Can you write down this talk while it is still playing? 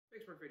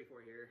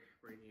Smurf84 here,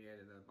 bringing you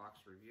the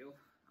box review.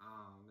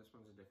 This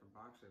one's a different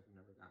box. I've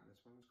never gotten this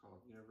one. It's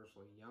called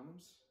Universal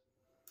Yums.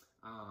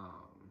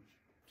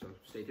 So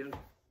stay tuned.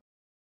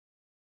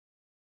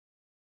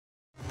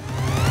 Welcome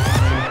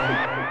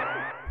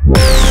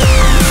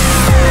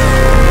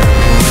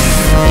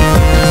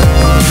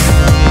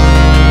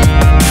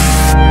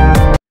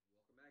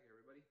back,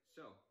 everybody.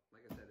 So,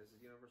 like I said, this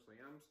is Universal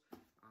Yums.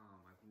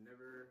 I've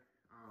never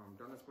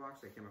done this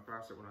box. I came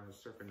across it when I was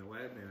surfing the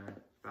web, and I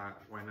thought,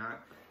 why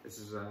not? This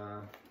is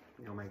one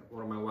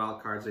of my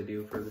wild cards I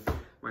do for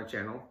my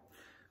channel.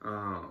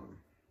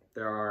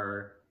 There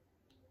are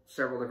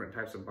several different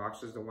types of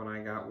boxes. The one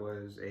I got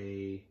was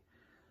a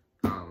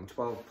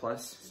 12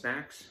 plus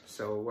snacks.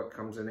 So what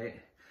comes in it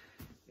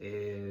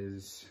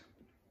is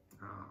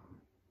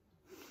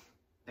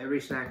every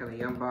snack on the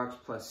Yum box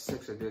plus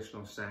 6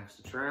 additional snacks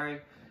to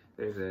try.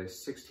 There's a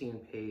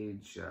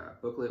 16-page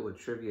booklet with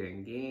trivia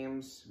and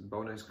games,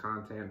 bonus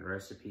content,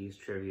 recipes,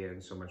 trivia,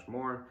 and so much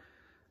more.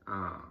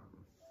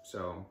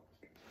 So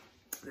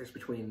there's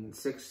between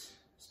 6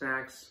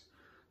 snacks,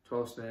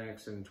 12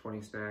 snacks, and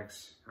 20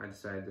 snacks. I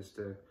decided just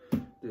to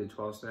do the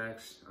 12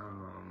 snacks.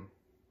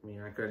 I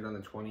mean, I could have done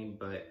the 20,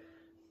 but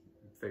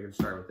figured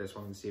start with this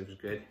one and see if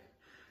it's good.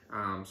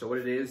 So what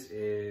it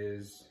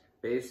is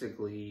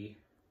basically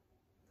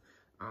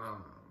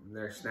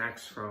they're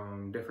snacks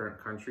from different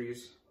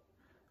countries.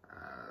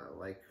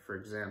 Like, for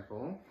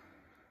example,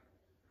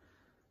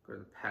 go to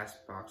the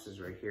past boxes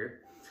right here.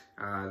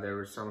 There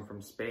were some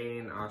from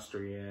Spain,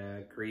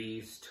 Austria,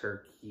 Greece,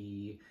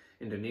 Turkey,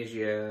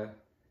 Indonesia,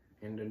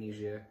 I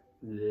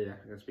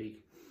can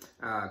speak,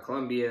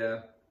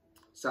 Colombia,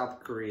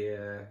 South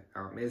Korea,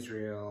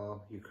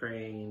 Israel,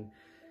 Ukraine,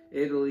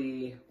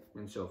 Italy,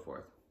 and so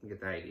forth. You get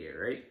the idea,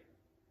 right?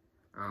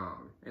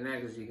 And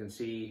that, as you can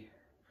see,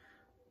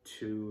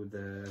 to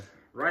the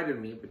right of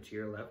me, but to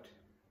your left,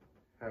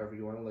 however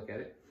you want to look at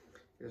it,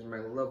 is my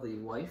lovely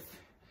wife.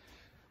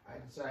 I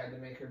decided to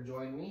make her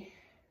join me.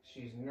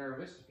 She's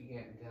nervous, if you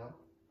can't tell,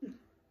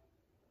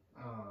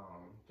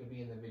 to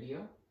be in the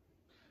video.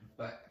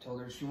 But I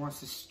told her if she wants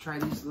to try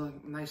these little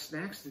nice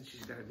snacks, then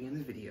she's got to be in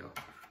the video.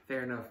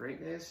 Fair enough, right,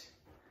 guys?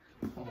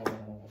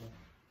 Oh,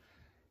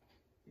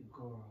 you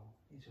girl,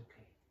 it's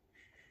okay.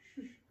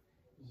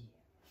 Yeah.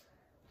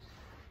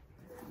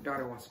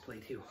 Daughter wants to play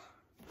too.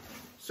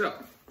 So, all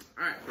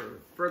right,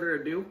 for further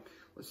ado,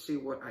 let's see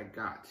what I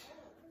got.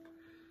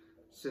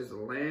 It says the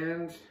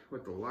land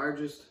with the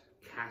largest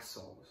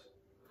castles.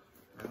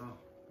 I don't know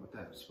what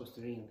that was supposed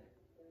to mean.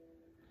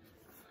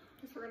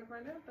 Guess we're gonna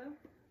find out though.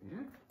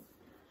 Yeah.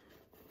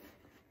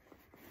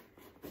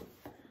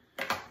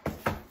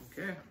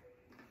 Okay.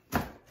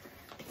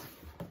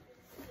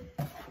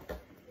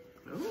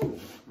 Oh,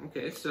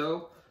 okay,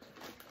 so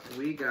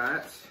we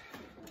got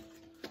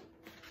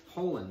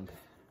Poland.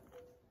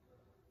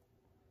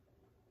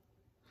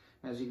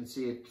 As you can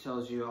see, it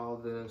tells you all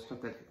the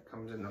stuff that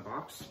comes in the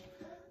box.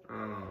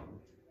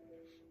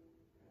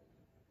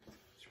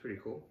 It's pretty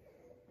cool.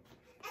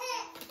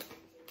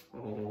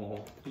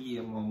 Oh,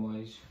 yeah,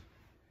 mamas.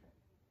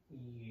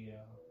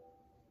 Yeah.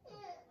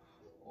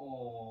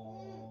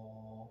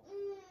 Oh.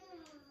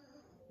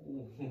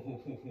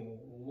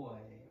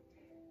 What?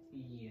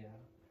 Yeah.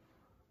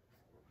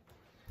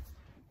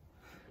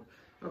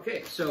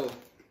 Okay, so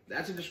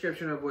that's a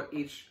description of what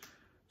each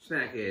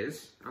snack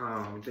is.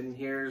 Then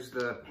here's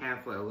the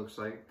pamphlet. It looks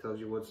like it tells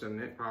you what's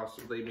in it,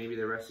 possibly maybe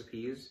the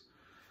recipes,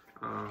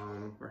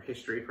 or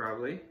history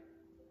probably.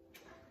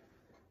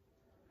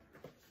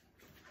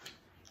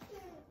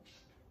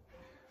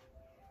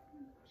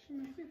 She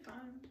might be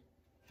fine.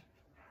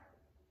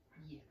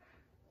 Yeah.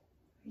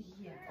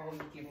 Yeah. Oh,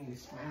 you're giving me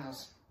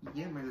smiles.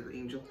 Yeah, my little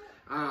angel.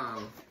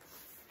 Oh,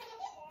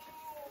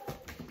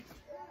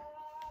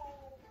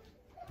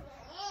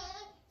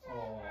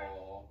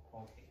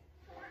 okay.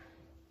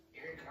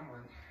 Here, come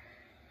on.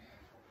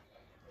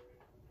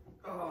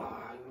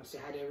 Oh, you want to say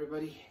hi to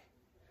everybody?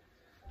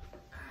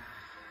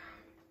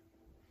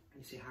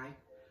 You say hi?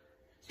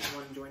 So you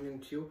want to join in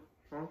too?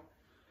 Huh?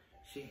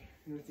 See,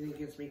 nothing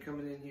against me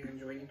coming in here and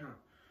joining, huh?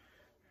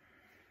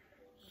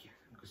 Yeah,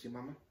 go see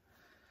Mama.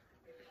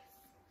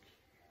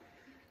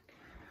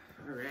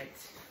 All right.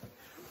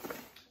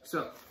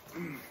 So,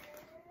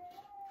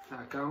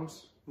 that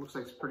counts. Looks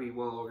like it's pretty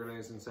well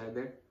organized inside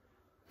there.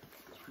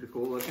 It's pretty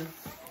cool looking.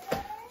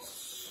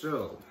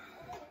 So,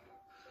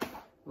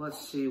 let's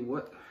see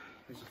what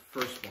is the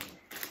first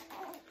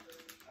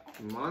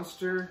one.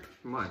 Monster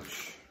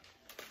Munch.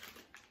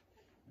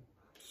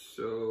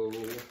 So,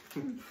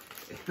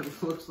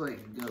 it looks like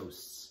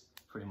ghosts,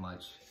 pretty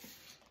much.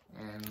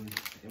 And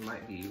it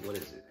might be, what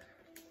is it?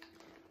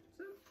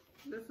 So,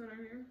 this one right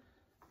here?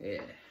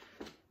 Yeah.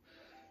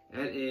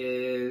 That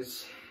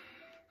is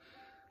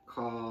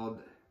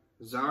called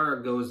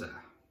Zaragoza.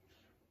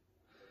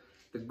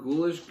 The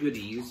ghoulish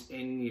goodies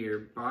in your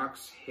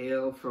box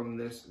hail from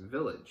this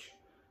village.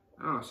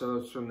 Oh, so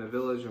it's from the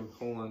village in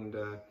Poland,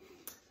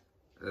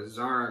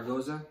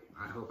 Zaragoza.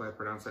 I hope I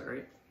pronounced that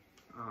right.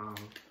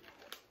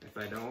 If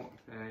I don't,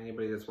 and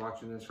anybody that's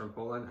watching this from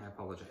Poland, I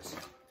apologize.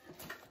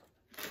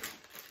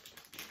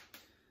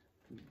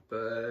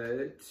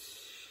 But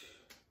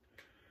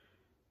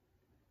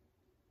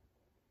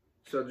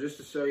so just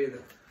to show you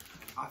the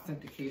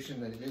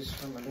authentication that it is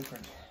from a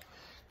different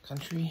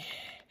country,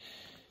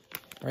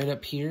 right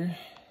up here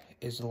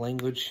is the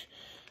language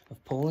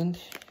of Poland,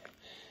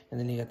 and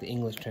then you got the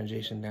English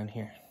translation down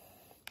here.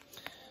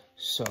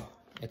 So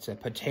it's a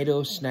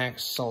potato snack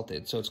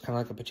salted, so it's kind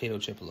of like a potato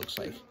chip, it looks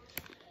like.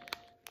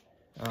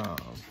 But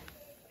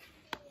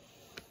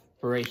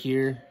right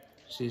here,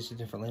 see the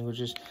different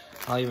languages.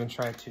 I'll even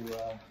try to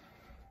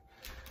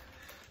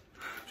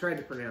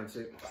pronounce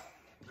it.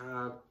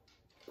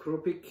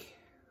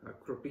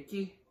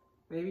 Kropiki,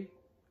 maybe?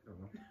 I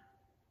don't know.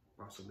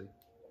 Possibly.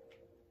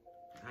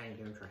 I ain't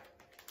gonna try.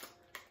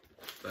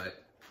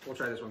 But we'll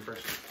try this one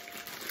first.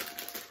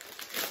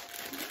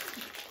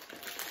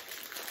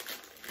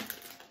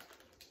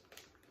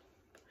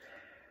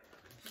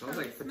 Smells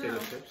like potato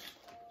chips.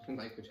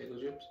 Like potato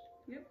chips?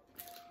 Yep.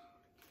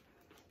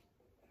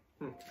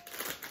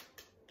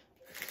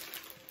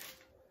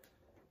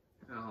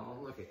 Oh,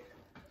 look at it.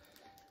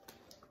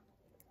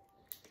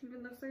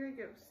 Even looks like a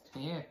ghost.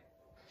 Yeah.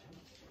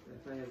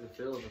 Definitely has the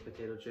feel of a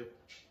potato chip.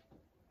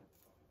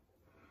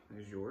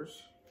 There's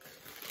yours.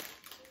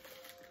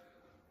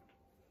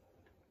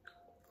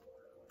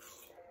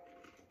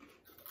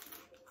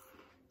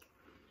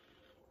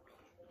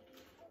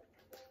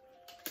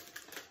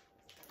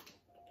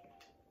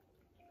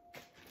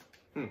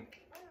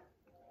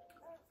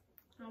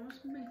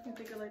 Almost makes me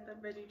think of like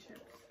that veggie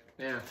chips.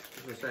 Yeah, I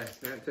was gonna say,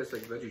 yeah, it tastes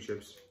like veggie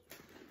chips.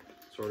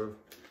 Sort of.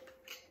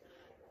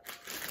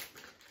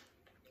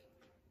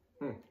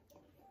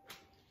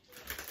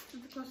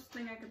 It's the closest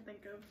thing I can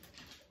think of.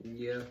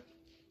 Yeah.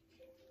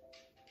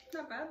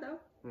 Not bad though.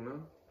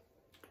 No.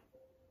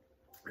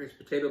 There's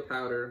potato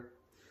powder,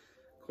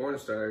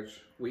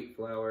 cornstarch, wheat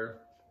flour,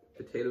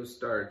 potato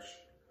starch,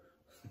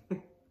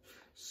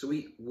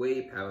 sweet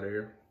whey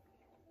powder.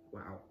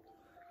 Wow.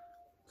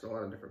 It's a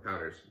lot of different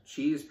powders.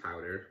 Cheese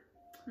powder,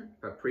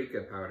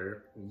 paprika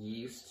powder,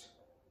 yeast,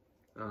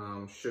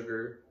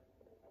 sugar.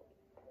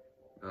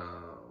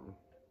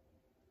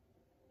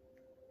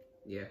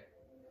 Yeah.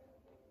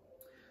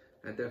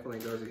 That definitely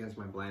goes against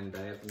my bland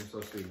diet that I'm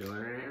supposed to be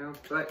doing right now,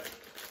 but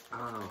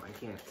I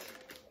can't.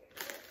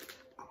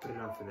 I'll put it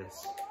on for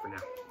this for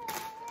now.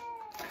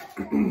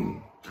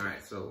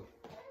 Alright, so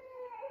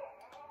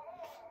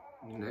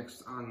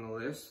next on the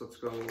list, let's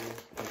go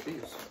with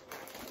these.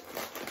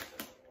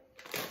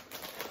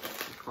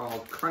 They're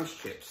called Crunch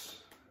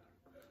Chips.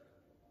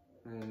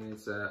 And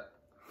it's a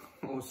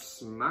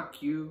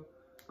Smaku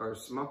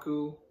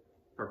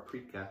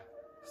paprika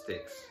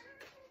sticks.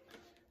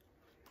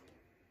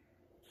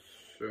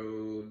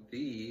 So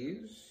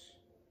these,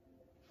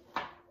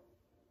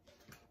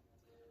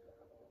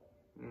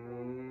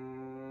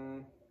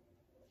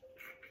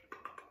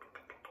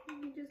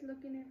 You just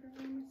looking at them,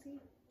 let me see.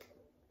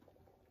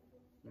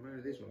 Where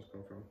do these ones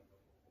come from?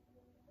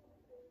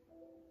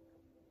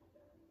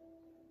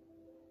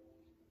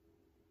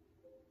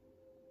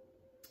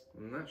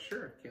 I'm not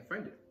sure, can't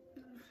find it.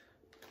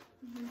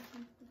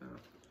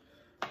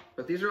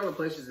 But these are all the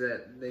places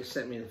that they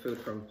sent me the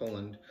food from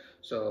Poland.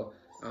 So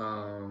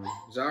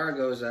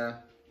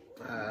Zaragoza,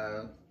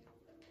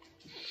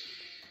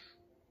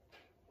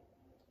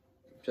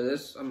 so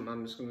this,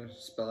 I'm just gonna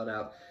spell it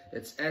out.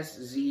 It's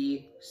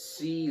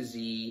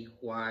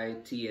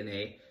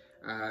SZCZYTNA.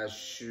 I'm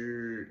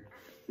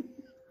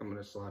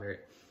gonna slaughter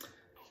it.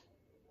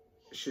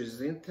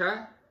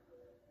 Szyzinta,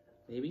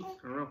 maybe,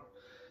 I don't know.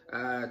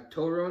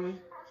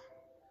 Torun,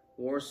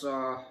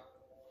 Warsaw,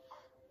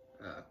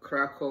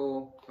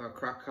 Krakow,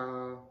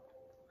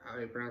 how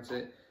do you pronounce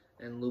it,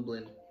 and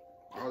Lublin.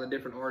 All the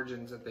different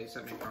origins that they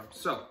sent me from.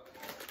 So,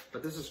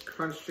 but this is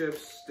Crunch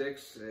Chips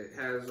sticks. It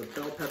has a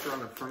bell pepper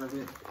on the front of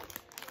it.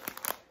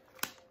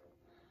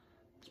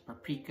 It's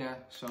paprika,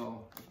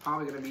 so it's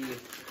probably gonna be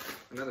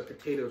another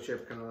potato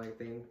chip kind of like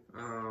thing.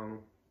 There's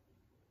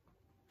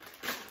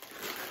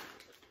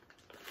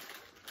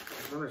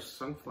another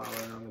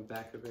sunflower on the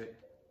back of it.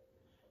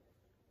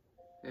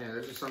 Yeah,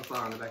 there's a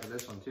sunflower on the back of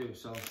this one too.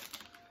 So,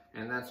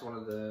 and that's one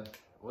of the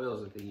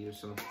oils that they use.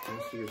 So, I'm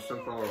just use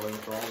sunflower oil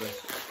for all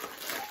this.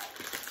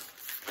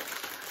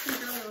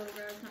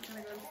 I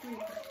don't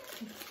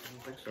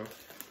think so.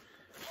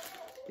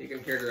 You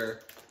can hear the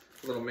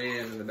little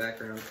man in the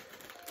background.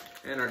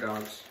 And our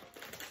dogs.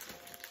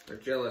 They're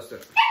jealous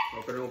that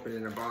open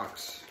in a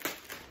box.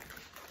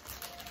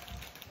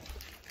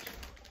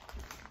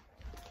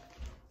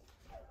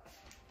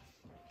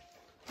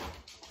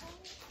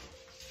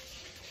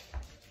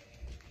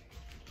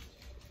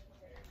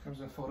 Comes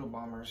the photo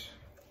bombers.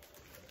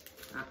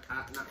 Not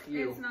for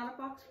you. It's not a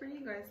box for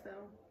you guys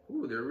though.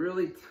 Ooh, they're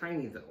really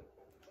tiny though.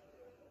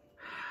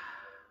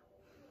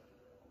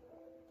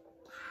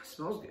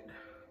 Smells good.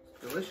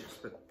 It's delicious,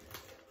 but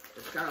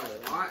it's got a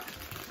lot.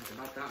 It's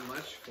about that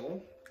much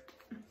full.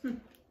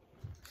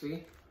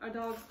 See? Our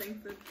dog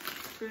thinks it's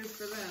food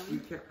for them. You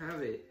can't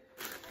have it.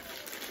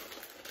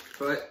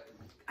 But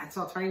that's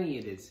how tiny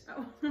it is.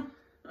 Oh,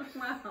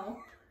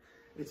 wow.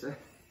 It's a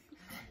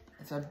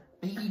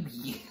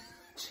baby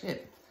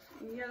chip.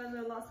 Yeah,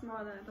 they're a lot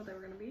smaller than I thought they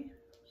were gonna be.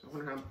 So I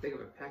wonder how big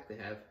of a pack they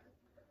have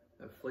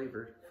of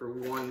flavor for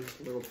one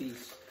little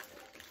piece.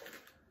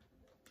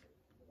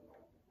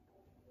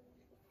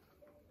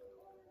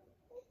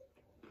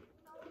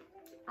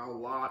 A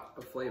lot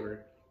of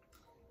flavor.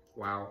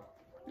 Wow.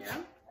 Yeah?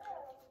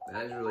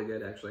 That is really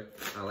good, actually.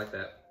 I like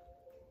that.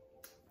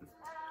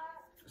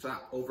 It's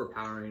not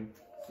overpowering.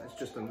 It's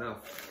just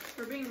enough.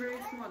 For being very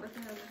small, it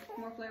definitely has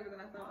more flavor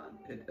than I thought.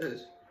 It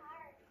is.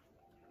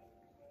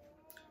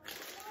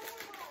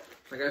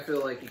 Like, I feel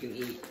like you can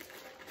eat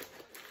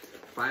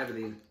 5 of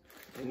these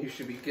and you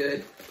should be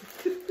good.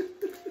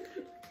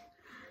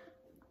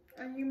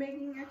 Are you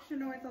making extra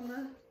noise on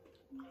the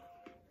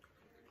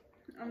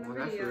Well,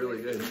 video? that's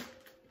really good.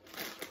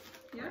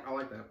 Yeah? I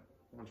like that.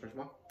 Want to try some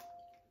more?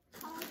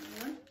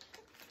 Yeah.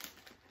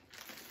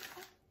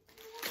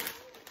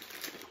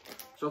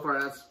 So far,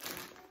 that's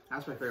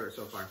my favorite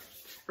so far.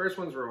 First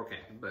ones were okay,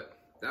 but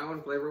that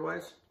one,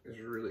 flavor-wise, is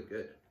really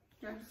good.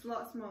 Yeah, just a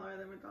lot smaller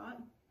than we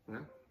thought.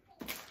 Yeah.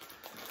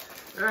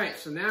 All right,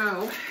 so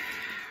now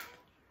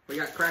we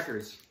got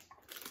crackers.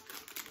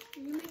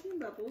 Are you making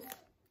bubbles?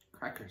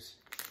 Crackers.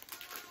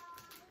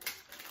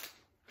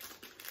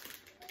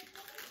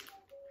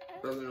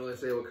 Doesn't really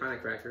say what kind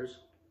of crackers.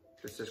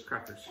 It says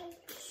crackers.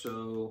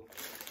 So,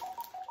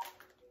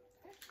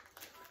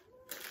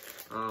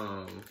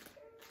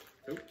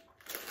 oop.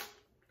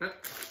 Ah,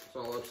 it's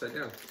all upside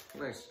down.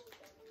 Nice.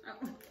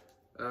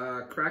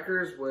 Oh.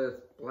 Crackers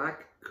with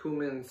black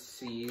cumin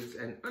seeds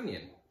and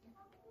onion.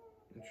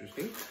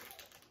 Interesting.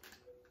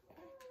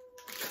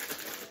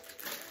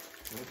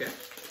 Okay.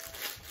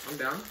 I'm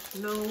down.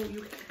 No,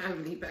 you can't have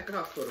any. Back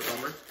off, Photo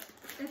Bomber.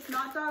 It's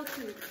not dog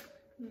food,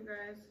 you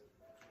guys.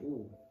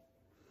 Ooh.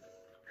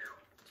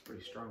 It's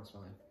pretty strong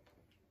smelling.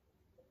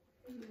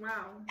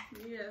 Wow.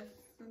 Yes,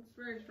 that's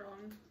very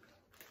strong.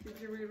 Did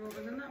you read what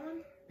was in that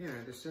one? Yeah,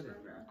 I just said it.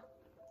 Okay.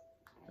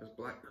 There's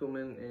black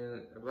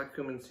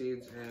cumin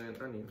seeds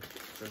and onion.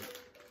 So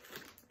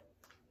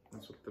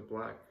that's what the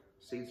black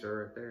seeds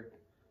are right there.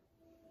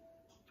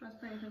 I was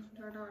paying attention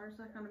to our daughter,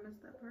 so I kind of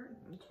missed that part.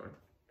 That's fine.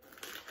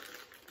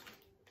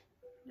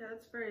 Yeah,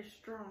 it's very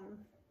strong.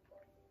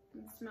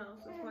 It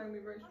smells, so it's probably gonna be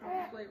very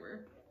strong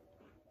flavor.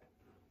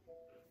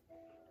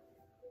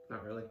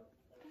 Not really.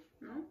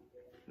 No?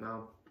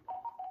 No.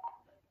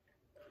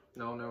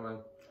 No, never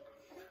mind.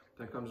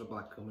 There comes a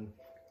black cumin.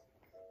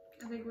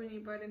 I think when you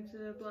bite into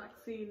the black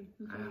seed,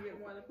 you get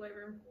more of the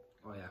flavor.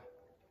 Oh yeah.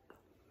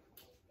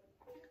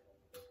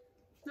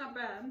 Not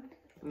bad.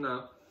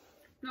 No.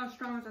 Not as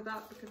strong as I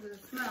thought because of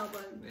the smell,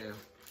 but Yeah.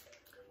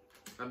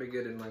 I'd be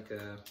good in like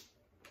a,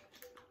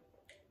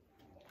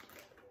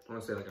 I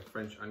want to say like a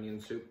French onion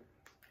soup.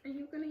 are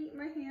you gonna eat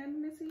my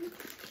hand, Missy?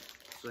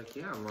 It's like,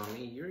 yeah,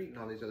 mommy, you're eating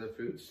all these other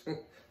foods.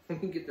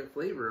 Let me get the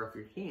flavor off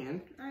your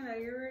hand. I know,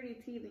 you're already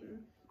teething.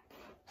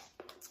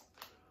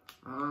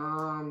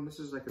 This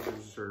is like a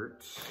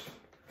dessert.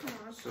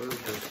 Aw. So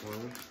is this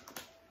one.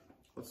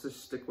 Let's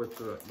just stick with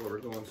what we're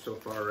going so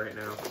far right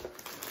now.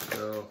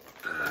 So,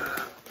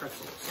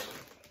 pretzels.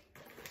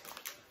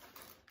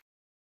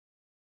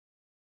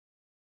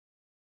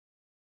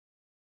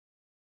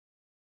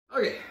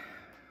 Okay,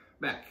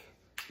 back.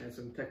 Had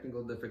some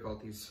technical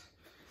difficulties.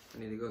 I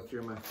need to go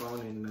through my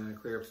phone and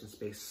clear up some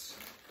space.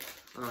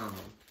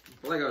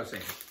 Like I was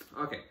saying,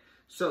 okay,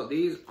 so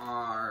these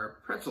are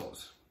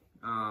pretzels.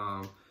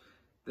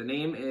 The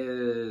name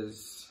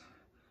is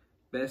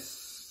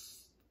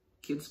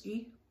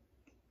Beskidski,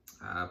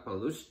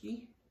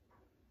 Paluski,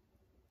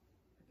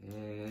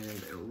 and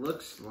it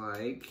looks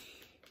like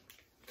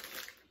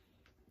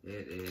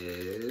it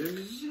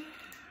is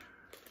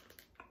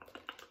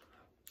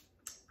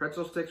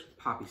pretzel sticks with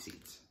poppy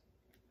seeds.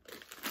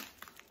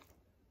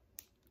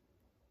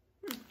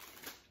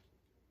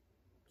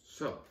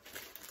 So,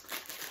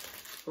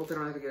 hope they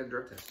don't have to get a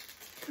drug test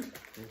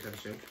anytime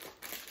soon.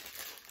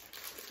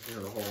 You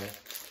know, the whole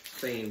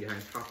saying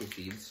behind poppy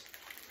seeds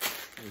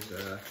is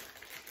to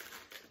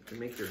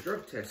make your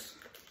drug test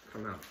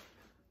come out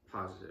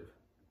positive.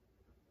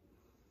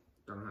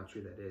 Don't know how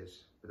true that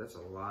is, but that's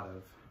a lot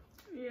of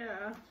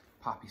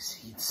poppy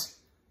seeds.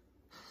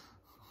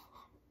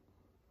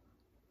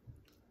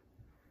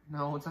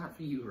 No, it's not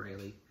for you,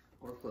 Riley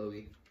or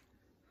Chloe.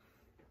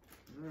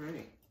 All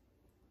right.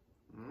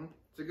 Well,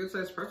 it's a good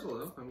sized pretzel,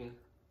 though. I mean.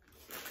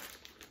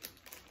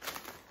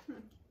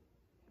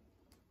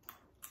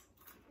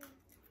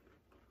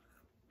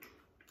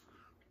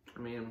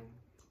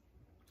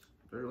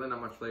 There's really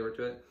not much flavor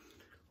to it.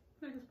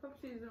 Yeah, because pup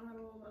seeds don't have a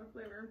whole lot of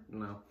flavor.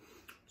 No.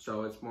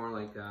 So it's more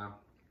like,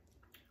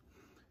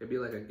 it'd be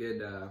like a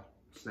good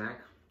snack.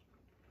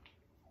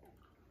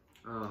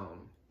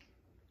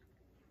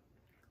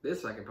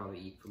 This I could probably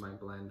eat for my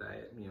bland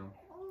diet, you know,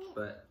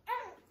 but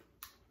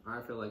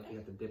I feel like you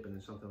have to dip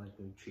into something like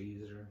new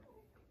cheese or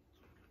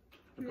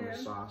some kind of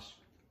sauce.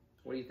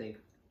 What do you think?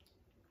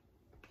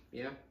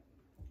 Yeah?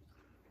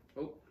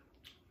 Oh.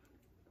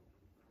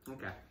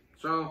 Okay.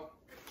 So,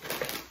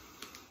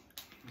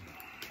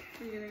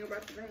 You're gonna go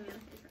back to the hand.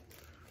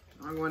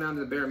 I'm going down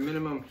to the bare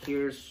minimum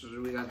here, so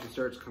we got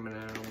desserts coming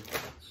out.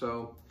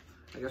 So,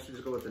 I guess we'll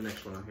just go with the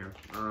next one on here.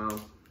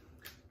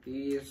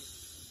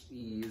 These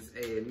is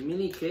a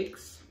mini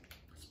cakes,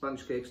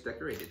 sponge cakes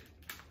decorated.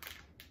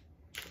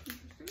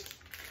 Interesting.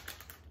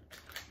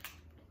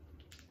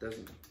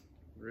 Doesn't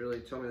really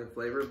tell me the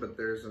flavor, but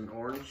there's an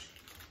orange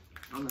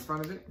on the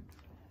front of it.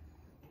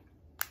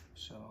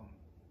 So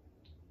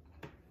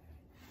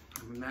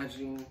I'm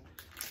imagining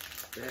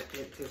that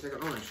it tastes like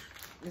an orange.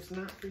 It's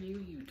not for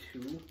you, you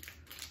two.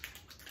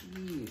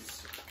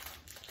 Jeez.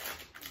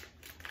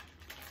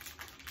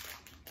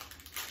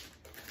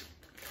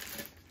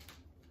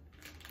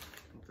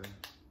 Have to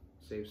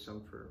save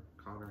some for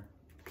Connor.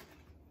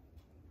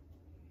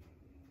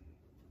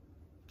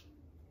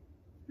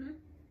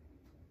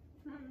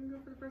 Go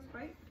for the first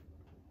bite.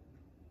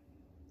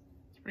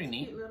 It's pretty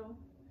neat. Cute little.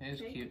 It is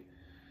cake. cute.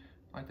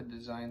 I like the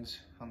designs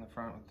on the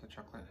front with the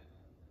chocolate.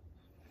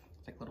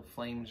 It's like little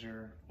flames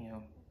or, you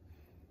know,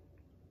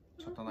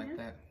 something like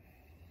that.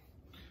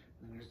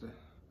 And there's the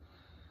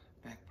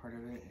back part of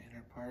it,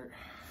 inner part.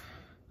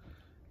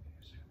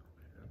 It's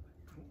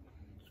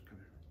kind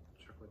of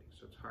chocolatey,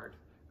 so it's hard.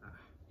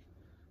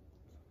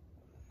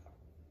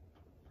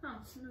 Huh,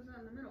 what is that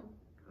in the middle?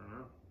 I don't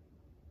know.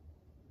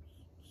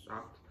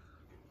 Soft.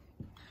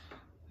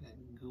 That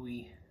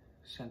gooey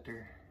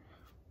center.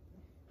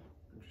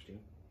 Interesting.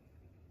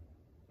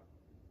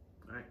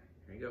 All right,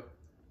 here you go.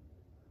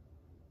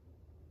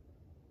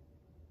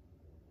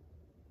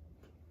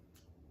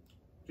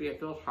 See, it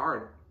feels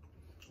hard.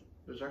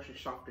 It's actually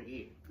soft to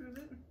eat. Is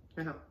it?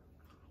 Yeah.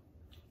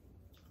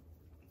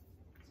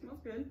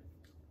 Smells good.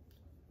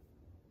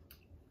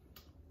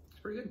 It's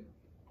pretty good.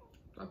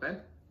 Not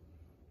bad.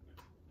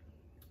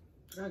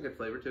 It's got a good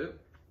flavor to it.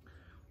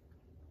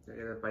 I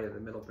get a bite of the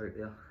middle part,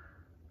 yeah.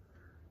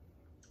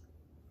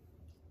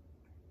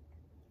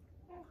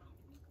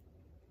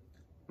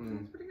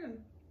 It's pretty good.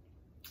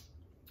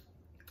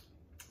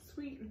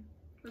 Sweet,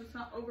 but it's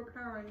not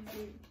overpowering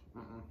sweet.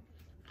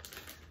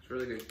 It's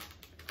really good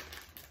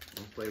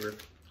flavor.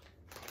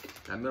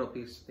 That middle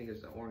piece, I think,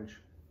 is the orange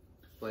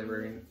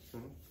flavoring.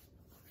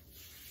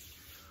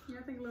 Yeah,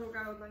 I think a little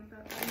guy would like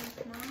that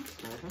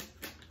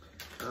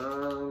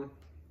tomorrow.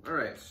 All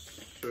right,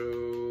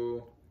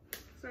 so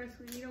Sorry,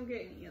 sweetie, you don't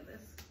get any of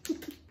this.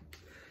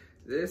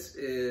 this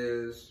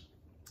is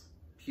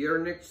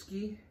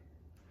Piernitsky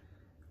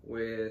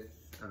with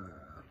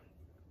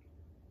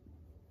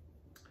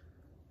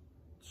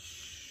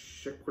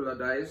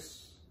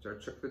chocoladize or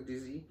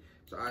chocoladizy.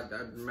 So I'd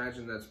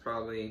imagine that's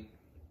probably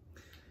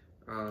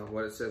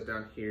what it says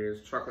down here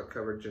is chocolate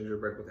covered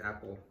gingerbread with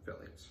apple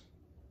fillings.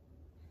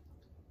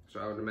 So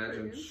I would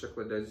imagine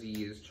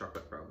chocoladizy is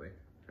chocolate probably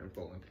in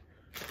Poland.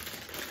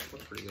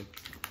 Looks pretty good.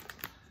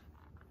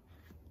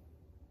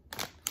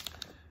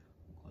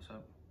 Close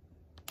up.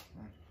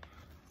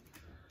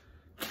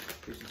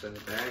 Piece inside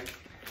the bag.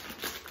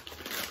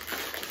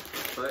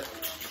 But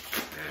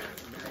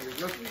now you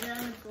go.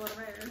 Yeah, it's a lot of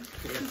air.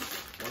 Yeah,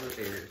 one of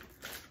the air.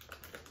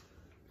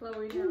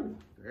 Flowy down.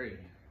 Very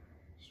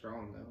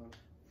strong though.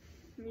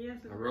 Yes,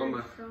 it's Aroma.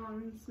 very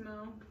strong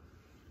smell.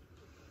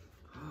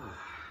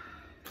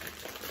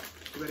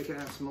 Too bad I can't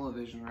have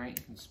smell-o-vision, right?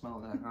 You can smell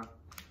that, huh?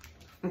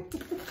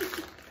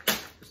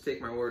 Just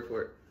take my word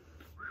for it.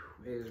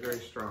 It is very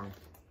strong.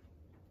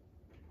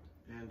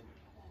 And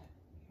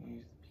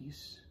here's the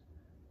piece.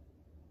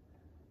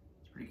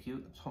 It's pretty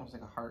cute. It's almost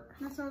like a heart.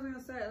 That's what I was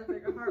gonna say. It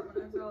looked like a heart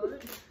when I saw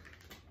it.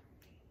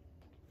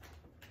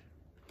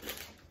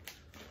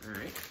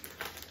 Alright.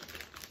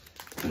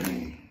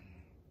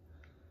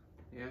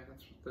 Yeah,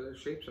 that's what the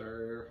shapes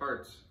are. They're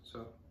hearts.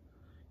 So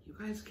you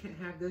guys can't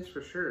have this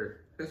for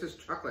sure. This is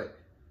chocolate.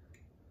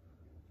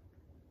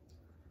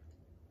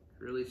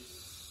 Really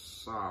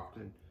soft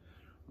and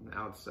on the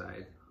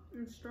outside.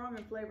 And strong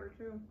in flavor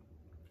too.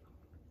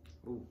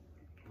 Ooh,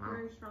 wow.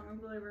 Very strong in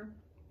flavor.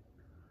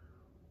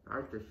 I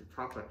like this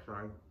chocolate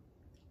side.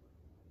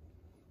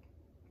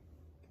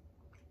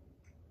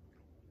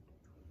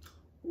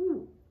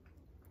 Ooh.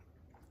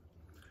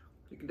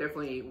 You can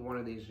definitely eat one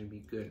of these and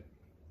be good.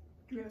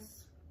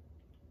 Yes.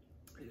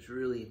 It's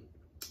really,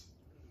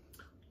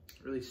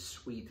 really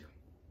sweet.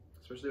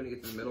 Especially when you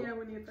get to the middle. Yeah,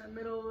 when you get that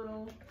middle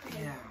little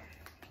Yeah.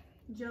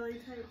 jelly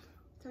type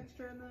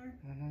texture in there.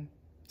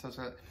 So it's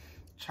got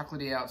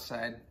chocolatey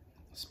outside,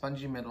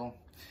 spongy middle,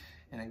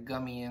 and a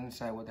gummy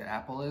inside where the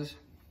apple is.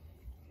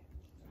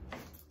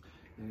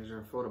 And there's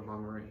our photo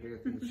bomber right here.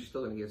 I think she's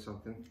still gonna get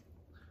something.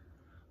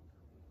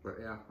 But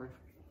yeah.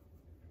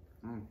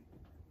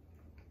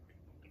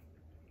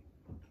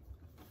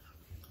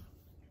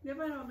 Yeah,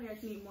 but I don't think I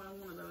can eat more than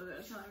one of those at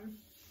a time.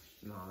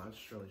 No,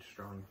 that's really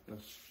strong.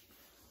 That's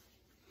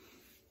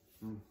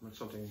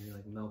something you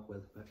like milk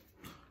with, but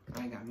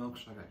I ain't got milk,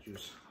 so I got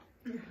juice.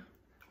 Yeah.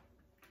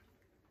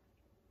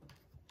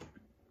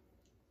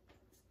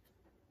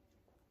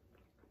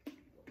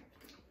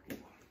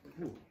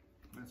 Ooh,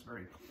 that's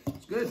very,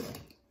 it's good.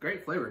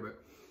 Great flavor,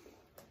 but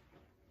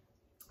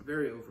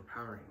very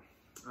overpowering.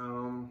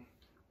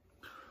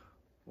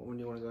 What one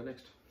do you want to go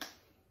next?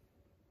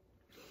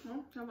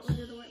 Well, how about we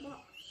do the white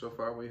box? So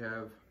far we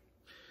have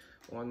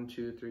 1,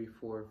 2, 3,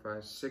 4,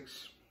 5,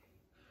 6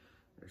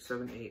 There's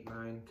 7, 8,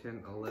 9,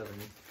 10, 11.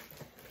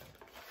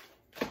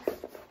 That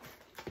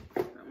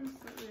one's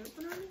slightly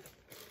open already.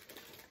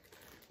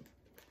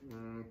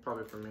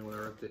 Probably for me when I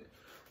ripped it.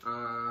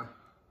 I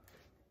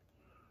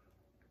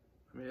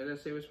mean, I didn't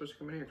say it was supposed to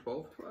come in here.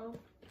 12? 12.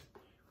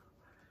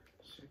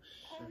 6,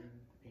 7,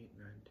 8,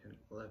 9, 10,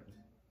 11.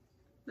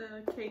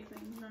 The cake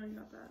thing. No, you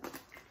got that.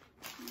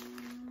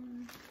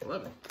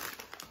 11.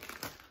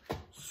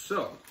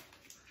 So,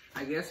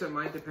 I guess it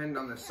might depend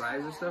on the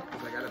size of stuff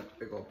because I got a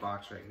big old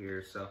box right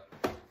here. So,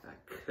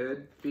 that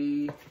could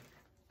be,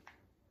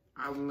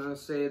 I'm going to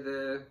say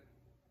the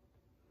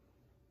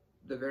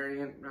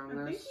variant around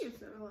I this. think you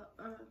said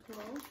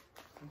 12.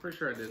 I'm pretty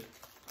sure I did.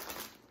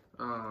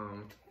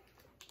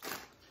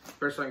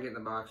 First time getting the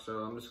box, so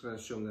I'm just going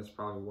to assume that's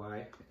probably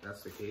why, if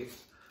that's the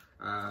case.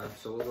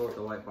 So we'll go with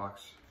the white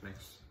box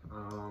next.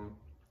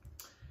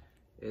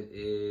 It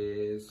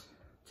is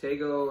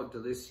Tego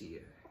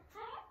Delicia.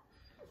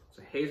 It's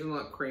a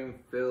hazelnut cream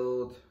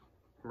filled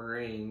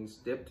meringues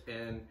dipped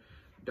in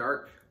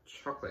dark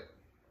chocolate.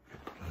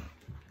 What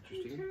are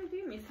you trying to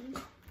do, Mason?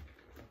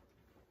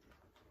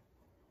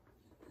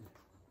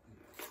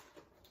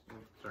 Oh,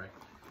 sorry,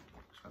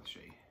 just got to show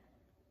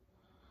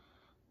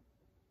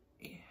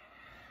you. Yeah.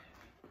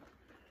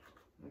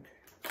 Okay.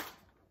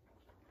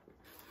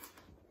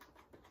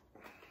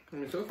 I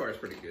mean, so far it's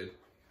pretty good.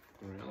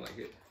 I mean, I like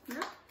it.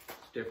 Yeah.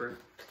 It's different.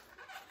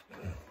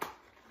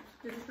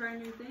 Did you try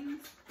new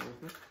things?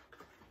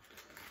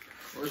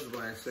 Well, this is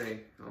what I say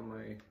on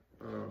my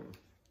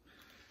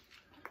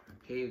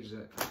page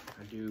that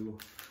I do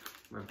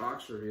my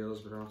box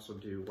reveals, but also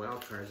do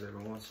wild cards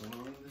every once in a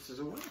while. And this is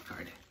a wild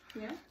card.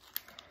 Yeah.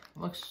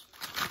 Looks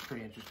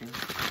pretty interesting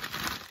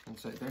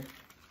inside there.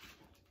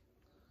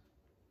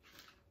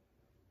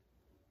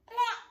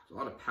 There's a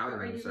lot of powder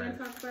Are you inside. going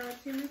to talk about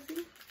it too,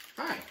 Missy?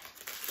 Hi.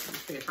 You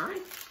say hi?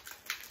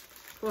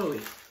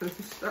 Chloe,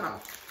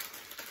 stop.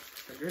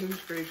 My goodness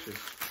gracious.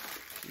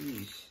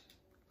 Jeez.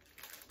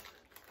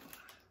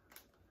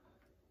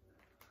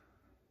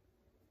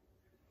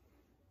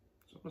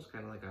 It's almost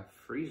kind of like a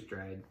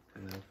freeze-dried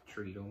kind of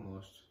treat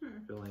almost.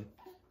 Feeling.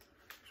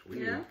 It's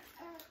weird. Yeah.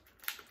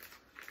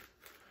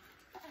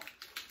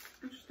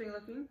 Interesting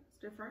looking. It's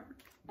different.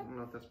 I don't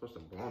know if that's supposed to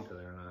belong to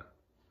there or not.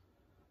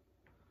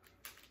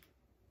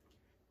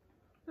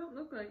 Don't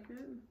look like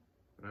it.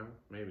 No?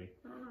 Maybe.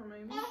 I don't know,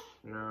 maybe.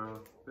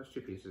 No. There's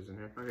 2 pieces in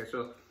here. Okay,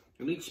 so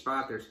in each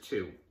spot there's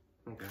 2.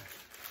 Okay.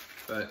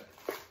 But,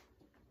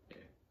 yeah.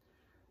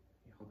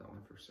 Hold that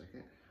one for a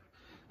second.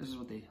 This is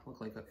what they look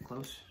like up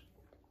close.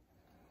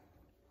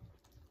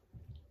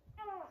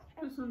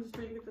 This one just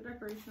didn't get the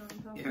decoration on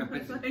top. Yeah,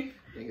 It's like,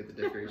 didn't get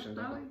the decorations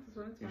I on. like this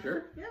one. It's You fine.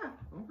 sure? Yeah.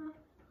 Oh.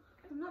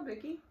 I'm not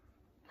picky.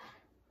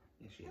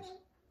 Yeah, she is.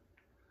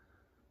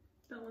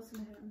 Don't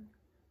listen to him.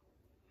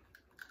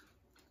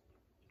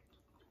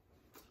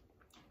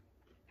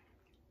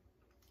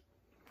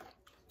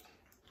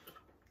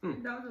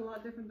 That was a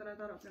lot different than I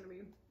thought it was going to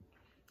be.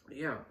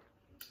 Yeah.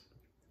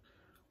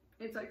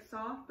 It's like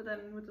soft, but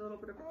then with a little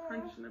bit of a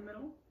crunch in the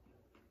middle.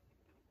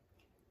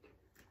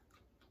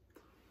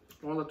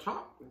 Well, the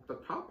top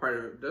part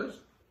of it does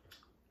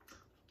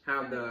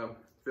have the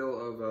feel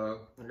of,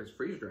 I guess,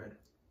 freeze-dried.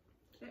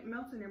 It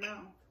melts in your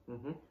mouth.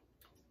 Mm-hmm.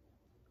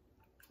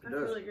 That's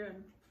really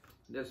good.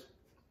 It does.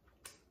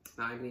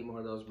 Now I can eat more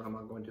of those, but I'm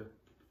not going to.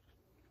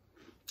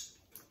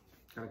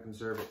 Gotta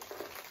conserve it.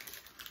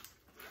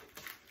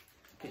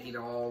 Can't eat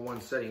all in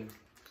one setting,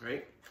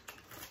 right?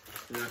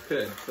 I mean, I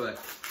could, but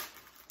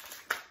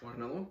want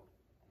another one?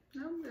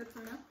 No, I'm good for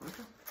now.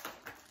 Okay.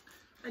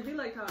 I do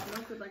like how it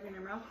melted like in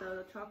your mouth though,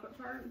 the chocolate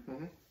part.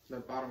 Mm-hmm. The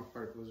bottom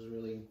part was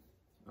really,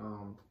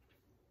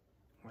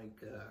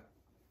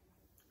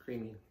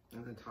 creamy,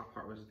 and the top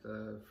part was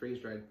the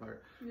freeze-dried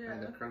part. Yeah.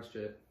 And the crunch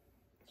to it.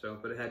 So,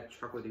 but it had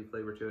chocolatey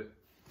flavor to it.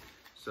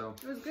 So.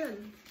 It was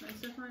good.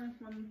 It's definitely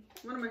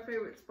one of my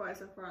favorite spies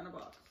so far in the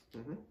box.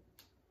 Mm-hmm.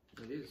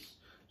 It is.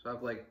 So I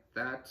have like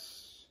that.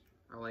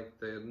 I like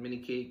the mini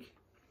cake.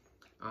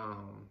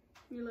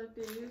 You like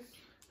these?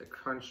 The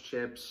crunch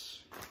chips.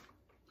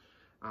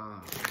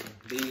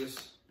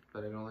 These,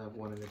 but I can only have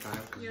one at a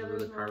time because Yeah, they're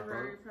really those are powerful.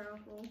 very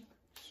powerful.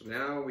 So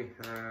now we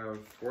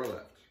have 4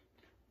 left.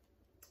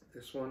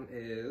 This one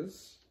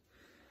is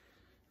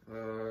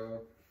Juan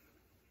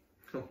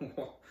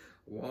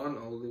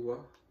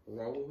Olua.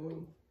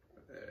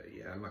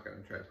 Yeah, I'm not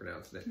gonna try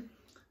pronouncing it.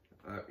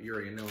 You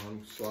already know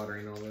I'm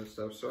slaughtering all this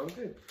stuff, so I'm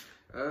good.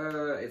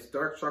 It's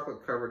dark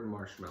chocolate covered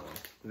marshmallow.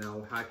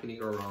 Now, how can you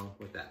go wrong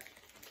with that?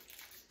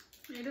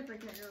 You definitely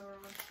can't go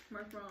wrong with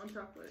marshmallow and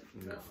chocolate.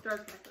 No. That's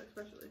dark chocolate,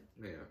 especially.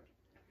 Yeah.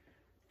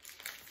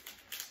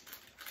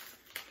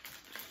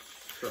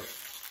 So.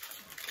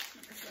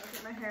 I'll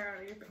get my hair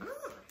out of your face.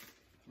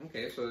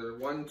 Okay, so there's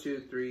 1, 2,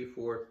 3,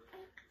 4,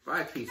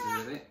 5 pieces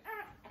in it.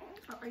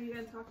 Oh, are you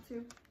gonna talk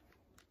to?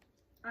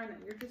 I know,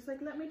 you're just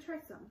like, let me try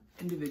some.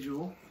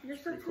 Individual. You're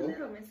so Pretty too cool.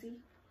 little, Missy.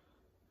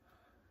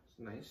 It's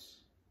nice.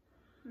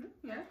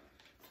 Yeah.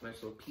 Nice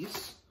little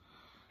piece.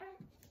 It's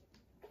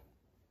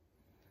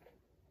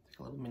like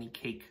a little mini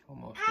cake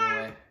almost in a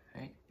way,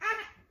 right?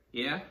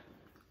 Yeah?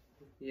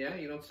 Yeah,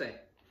 you don't say.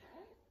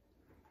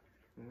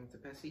 You want the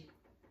Pessy?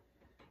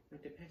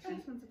 Want the I Pessy?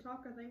 just want to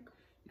talk, I think.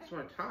 You just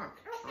want to talk?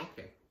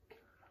 Okay.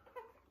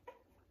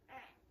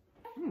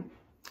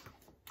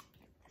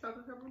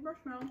 Chocolate covered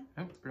marshmallow.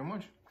 Yep, pretty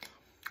much.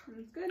 And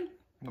it's good.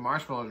 The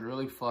marshmallow is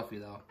really fluffy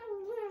though.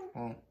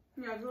 Mm.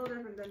 Yeah, it's a little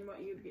different than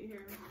what you'd get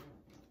here.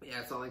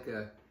 Yeah, it's not like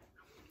the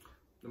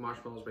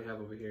marshmallows we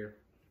have over here.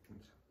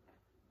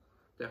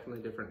 It's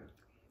definitely different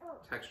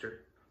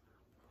texture.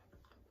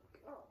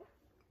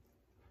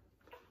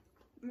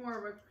 More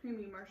of a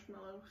creamy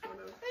marshmallow, sort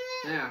of.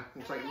 Yeah,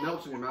 it's like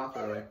melts in your mouth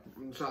right away.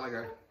 It's not like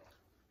a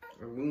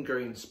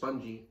lingering,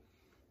 spongy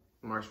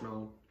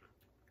marshmallow.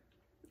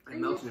 It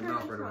melts in your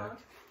mouth right away.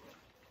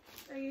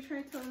 Are you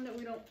trying to tell them that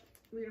we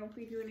don't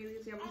feed you any of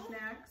these yummy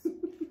snacks?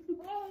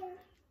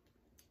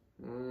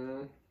 I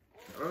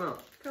don't know.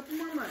 Couple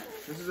more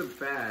months. This is a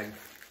bag.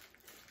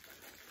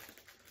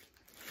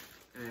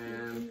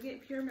 And you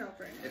get pure milk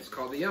right now. it's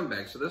called the Yum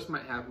Bag, so this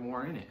might have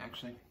more in it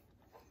actually.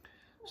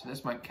 So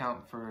this might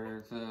count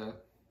for the,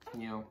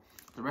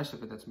 the rest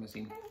of it that's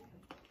missing.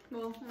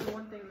 Well, only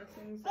one thing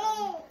missing,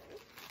 so.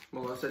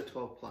 Well, I said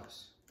 12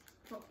 plus.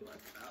 12 plus,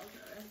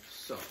 okay.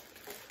 So.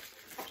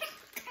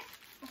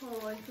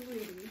 Oh, I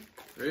sweetie.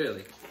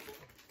 Really?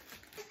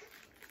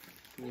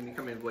 You need to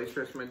come in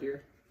boisterous, my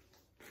dear?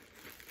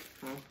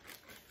 Huh?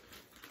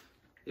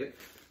 Yep.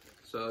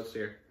 So it's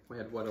here. We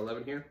had what,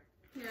 11 here?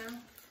 Yeah.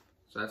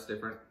 So that's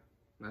different.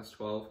 That's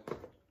 12.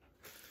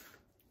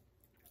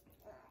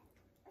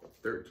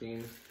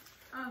 13.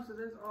 Oh, so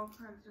there's all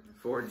kinds of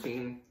different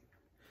 14.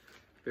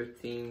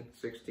 15,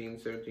 16,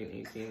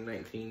 17, 18,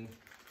 19.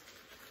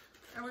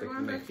 I was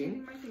going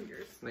 19? my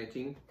fingers.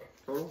 19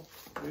 total,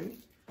 maybe?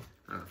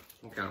 I don't know.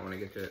 I'll count when I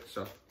get to it.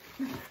 So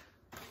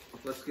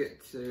let's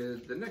get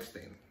to the next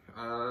thing.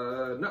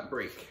 Nut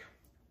break.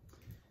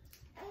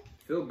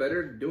 Feel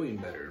better doing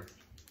better.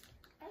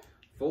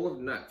 Full of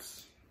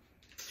nuts.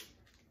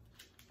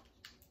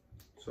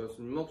 So it's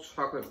milk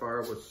chocolate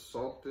bar with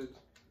salted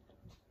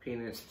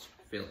peanut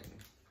filling.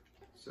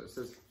 So it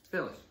says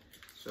filling.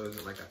 So is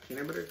it like a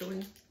peanut butter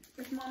filling?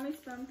 Is mommy's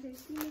thumb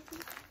tasty?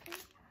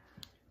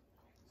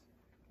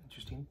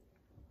 Interesting.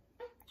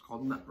 It's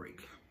called nut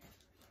break.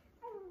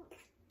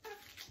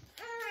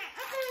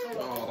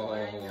 Oh,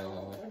 I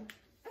know.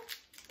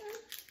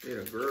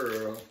 You're a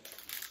girl.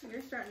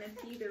 You're starting to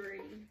feed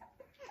already.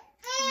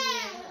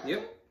 Yeah.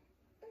 Yep.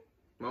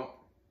 Well,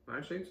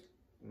 actually, it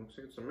looks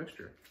like it's a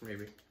mixture,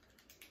 maybe.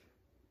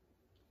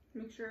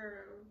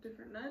 Mixture of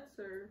different nuts,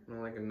 or?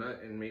 More like a nut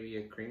and maybe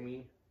a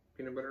creamy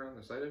peanut butter on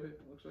the side of it,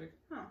 it looks like.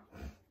 Huh.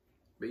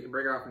 But you can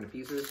break it off into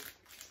pieces.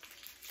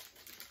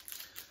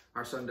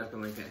 Our son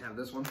definitely can't have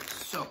this one.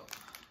 So,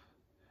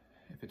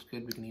 if it's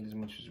good, we can eat as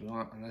much as we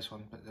want on this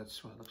one, but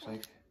that's what it looks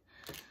like.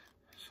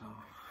 So,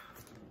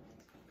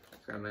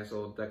 it's got a nice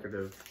little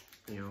decorative,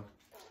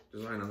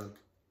 design on the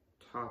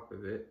top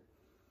of it.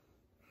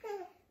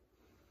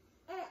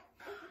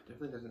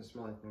 Definitely doesn't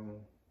smell like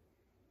normal.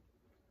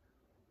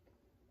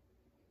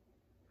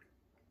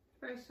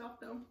 Very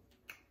soft though.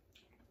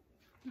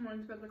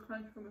 Mine's got the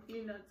crunch from a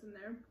few nuts in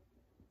there.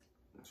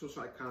 So it's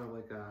like kind of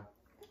like a,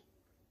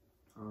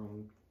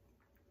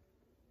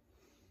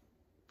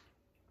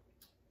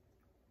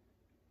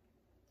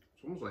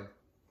 it's almost like,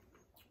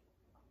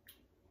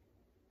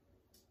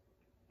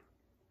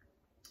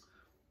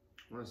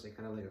 I want to say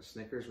kind of like a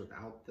Snickers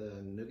without the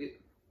nougat.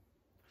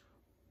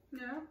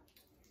 Yeah,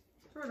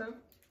 sort of.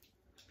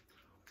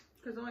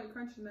 Because the only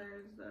crunch in there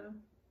is the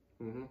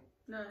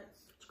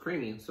nuts. It's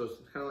creamy, so it's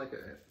kind of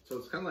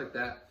like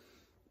that,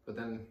 but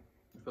then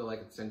I feel like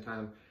at the same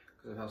time,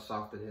 because of how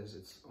soft it is,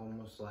 it's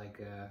almost like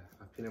a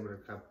peanut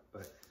butter cup,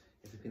 but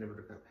if the peanut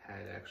butter cup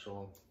had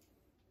actual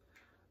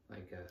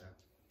like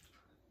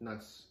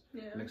nuts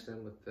mixed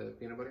in with the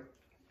peanut butter.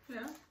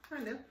 Yeah,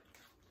 kind of.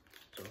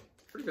 So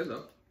pretty good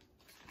though.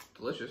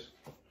 Delicious.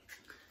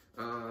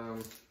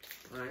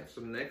 Alright,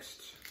 so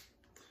next,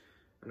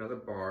 another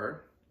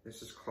bar.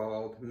 This is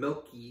called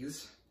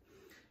Milky's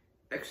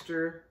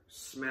Extra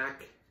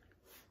Smack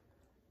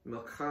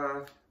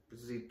Milka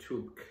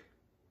Zitubk.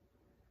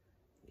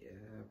 Yeah,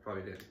 I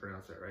probably didn't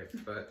pronounce that right,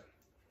 but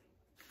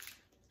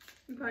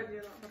You probably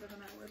do a lot better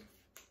than I would.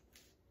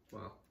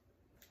 well,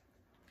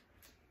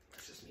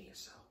 that's just me,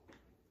 so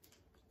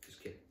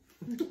just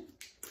kidding.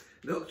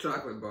 Milk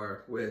chocolate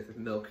bar with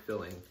milk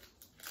filling.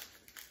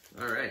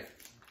 Alright.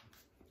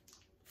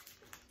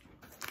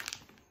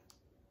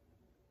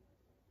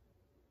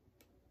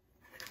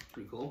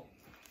 Pretty cool.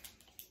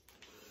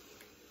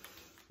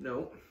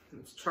 No,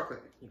 it's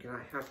chocolate. You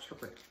cannot have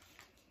chocolate.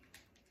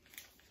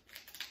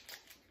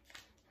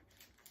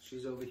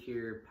 She's over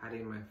here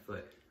patting my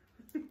foot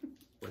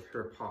with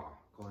her paw,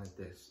 going like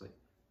this, like,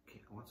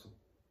 okay, I want some.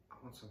 I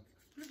want some.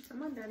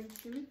 Come on, Daddy,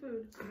 give me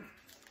food.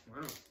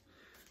 Wow,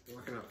 you're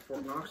looking at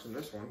Fort Knox in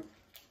this one.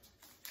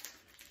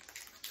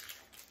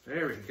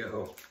 There we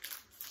go.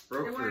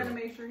 Broke I through. wanted to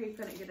make sure he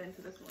couldn't get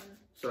into this one.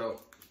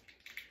 So,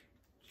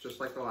 it's just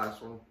like the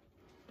last one.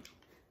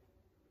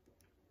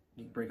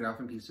 You can break it off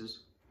in pieces.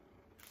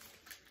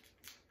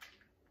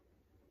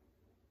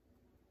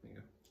 There you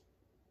go.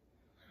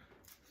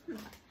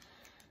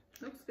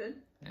 Looks good.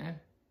 Yeah.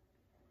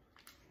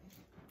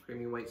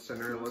 Creamy white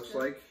center, it looks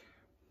good. Like.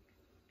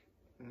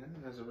 Yeah,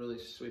 it has a really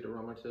sweet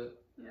aroma to it.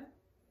 Yeah.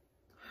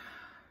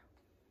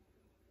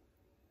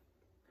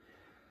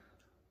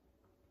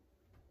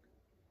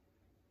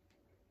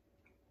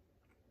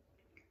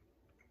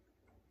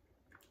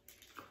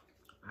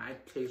 I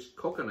taste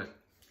coconut.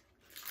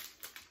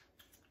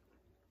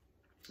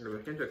 There's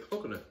a hint of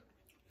coconut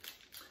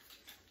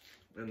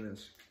in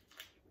this.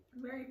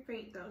 Very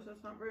faint though, so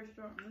it's not very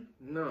strong.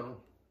 No,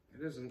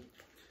 it isn't.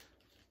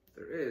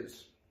 There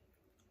is.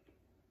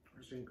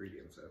 Where's the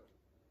ingredients at?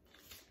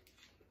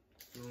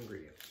 No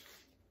ingredients.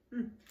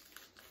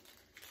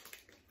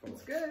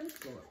 It's good.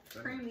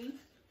 Creamy.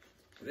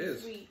 It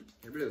is. Sweet.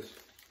 It is.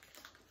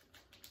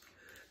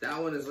 That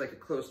one is like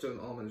close to an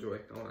Almond Joy,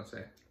 I want to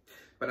say.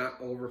 But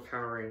not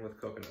overpowering with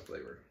coconut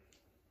flavor.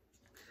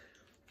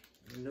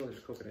 I know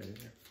there's coconut in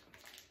here.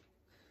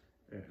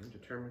 And I'm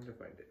determined to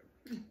find it.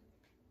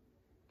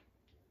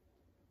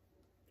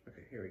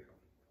 Okay, here we go.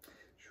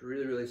 It's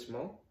really, really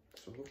small,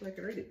 so hopefully I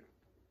can read it.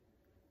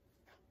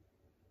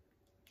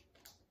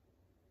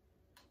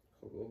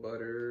 Cocoa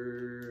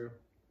butter.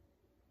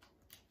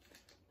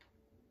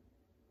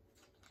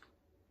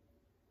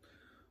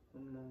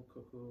 Oh no,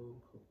 cocoa.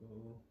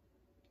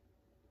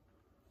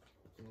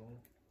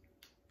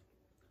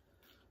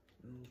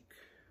 Milk.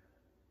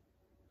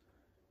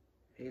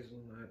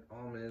 Hazelnut,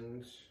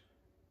 almonds,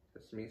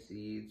 sesame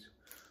seeds,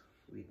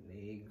 wheaten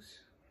eggs.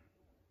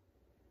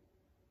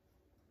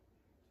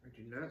 I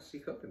do not see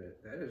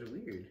coconut. That is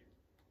weird.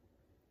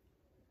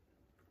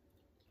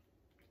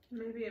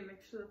 Maybe a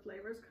mixture of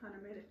flavors kind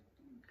of made it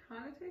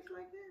taste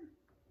like it.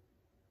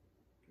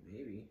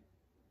 Maybe.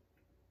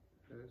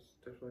 That's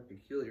definitely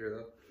peculiar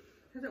though.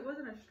 Because it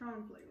wasn't a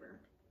strong flavor.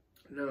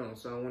 No,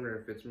 so I wonder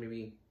if it's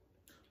maybe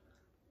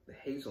the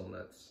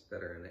hazelnuts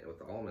that are in it with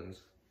the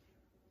almonds.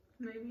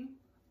 Maybe.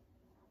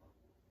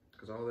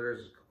 Because all there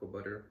is cocoa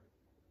butter,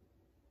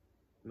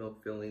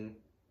 milk filling.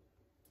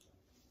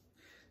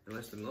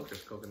 Unless the milk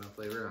is coconut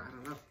flavor, I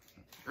don't know.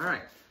 All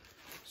right,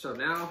 so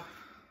now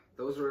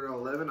those were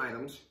 11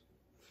 items.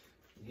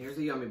 And here's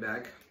the yummy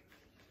bag.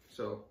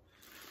 So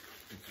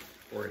let's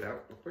pour it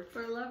out real quick. So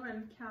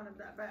 11 counted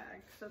that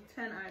bag, so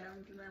 10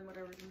 items and then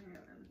whatever's in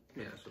here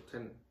then. Yeah, so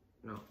 10,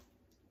 no.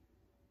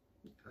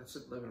 That's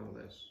 11 all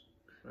this,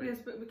 right? Yes,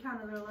 but we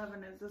counted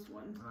 11 as this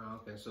one. Oh,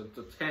 okay, so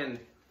the 10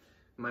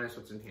 minus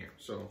what's in here.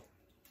 So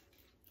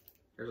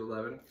here's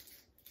 11,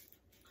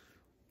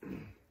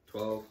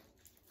 12,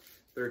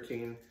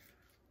 13.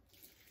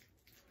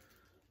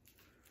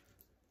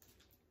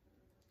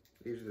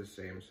 These are the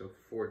same, so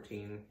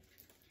 14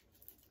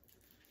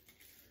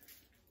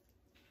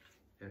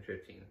 and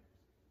 15.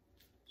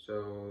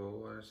 So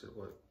what is it,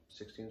 what,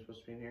 16 is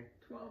supposed to be in here?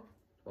 12.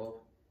 12,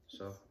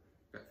 so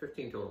got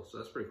 15 total, so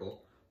that's pretty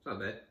cool. It's not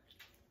bad.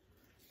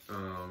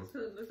 So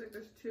it looks like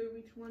there's 2 of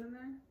each one in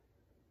there?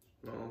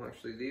 No,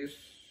 actually these,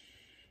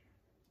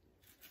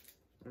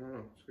 I don't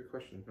know, it's a good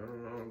question. I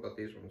don't know about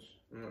these ones,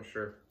 I'm not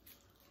sure.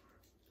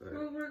 But,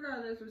 well,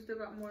 regardless, we still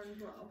got more than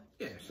 12.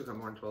 Yeah, still got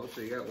more than 12,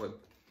 so you got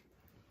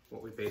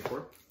what we paid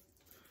for.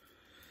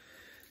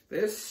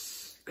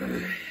 This, yeah,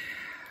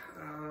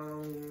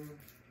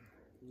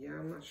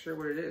 I'm not sure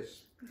what it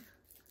is.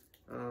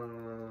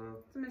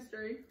 It's a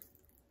mystery.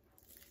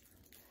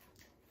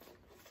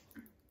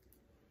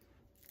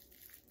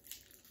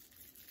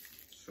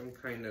 Some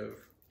kind of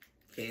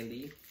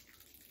candy,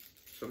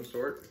 some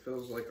sort. It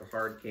feels like a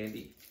hard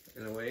candy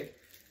in a way.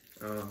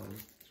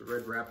 It's a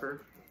red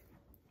wrapper.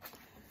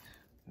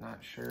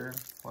 Not sure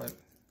what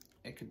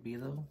it could be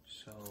though,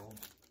 so.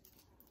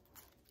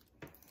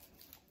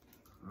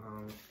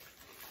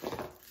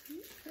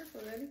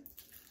 Careful, Daddy.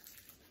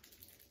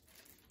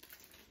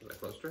 Is that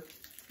closer?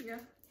 Yeah.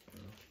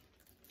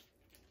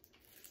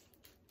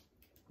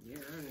 Yeah,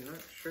 I'm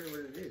not sure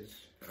what it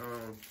is.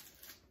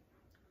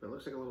 It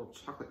looks like a little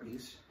chocolate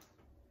piece.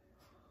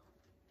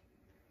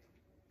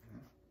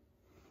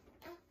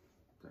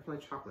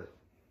 Definitely chocolate.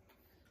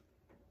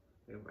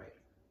 Get a bite.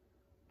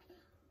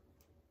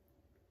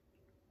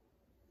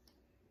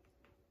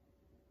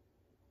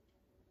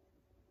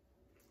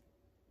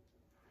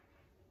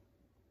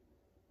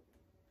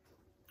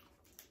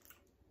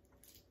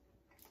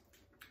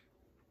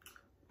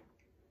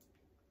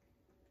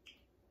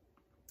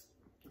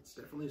 It's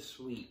definitely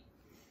sweet.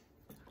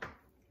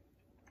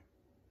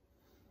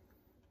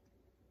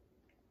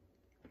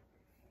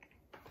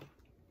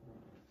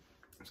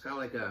 It's got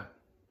like a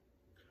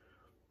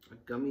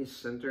gummy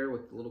center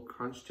with a little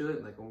crunch to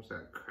it, like almost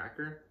like a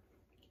cracker.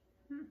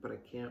 But I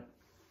can't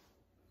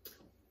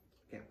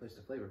place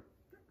the flavor.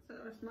 So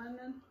it's mine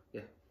then?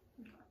 Yeah.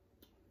 Okay.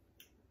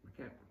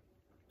 I can't.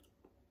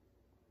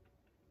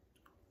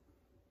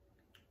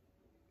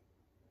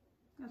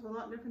 That's a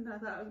lot different than I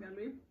thought it was gonna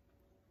be.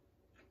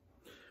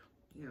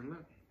 Yeah,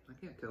 I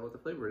can't tell what the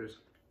flavor is.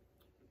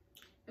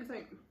 It's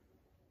like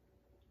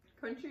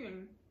crunchy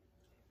and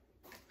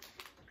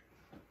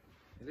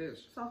it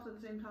is soft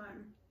at the same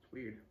time. It's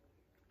weird.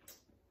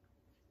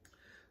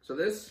 So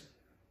this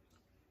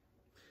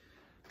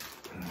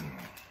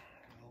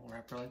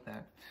wrapper like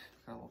that.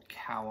 Got a little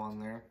cow on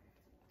there.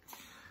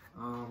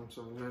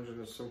 So imagine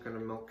there's some kind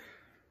of milk,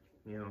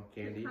 you know,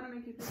 candy. Kind of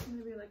make you think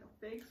maybe like a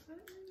fig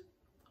flavor?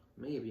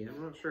 Maybe,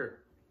 I'm not sure.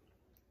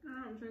 I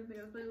don't know, I'm trying to think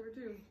of the flavor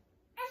too.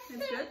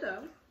 It's good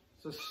though.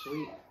 It's a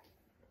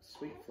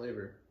sweet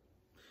flavor.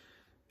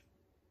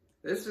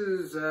 This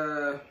is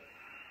the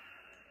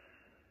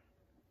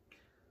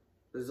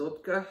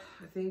Zotka,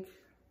 I think.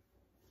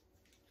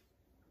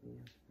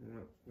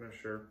 Yeah, I'm not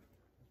sure.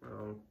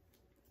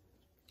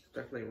 It's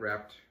definitely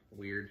wrapped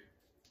weird.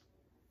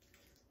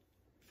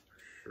 For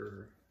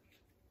sure.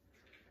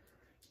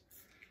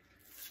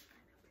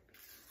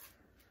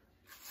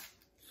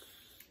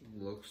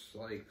 Looks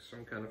like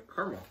some kind of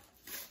caramel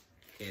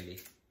candy.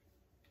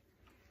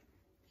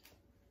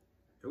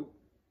 Nope.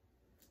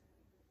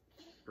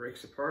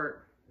 Breaks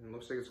apart. It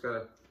looks like it's got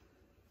a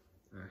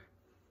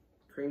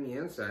creamy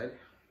inside.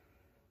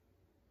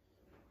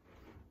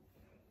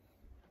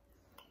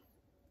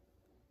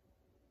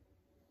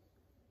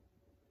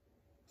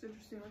 It's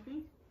interesting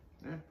looking.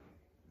 Yeah.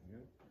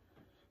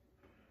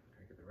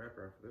 Gotta get the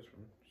wrapper off of this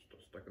one.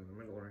 Still stuck in the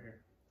middle right here.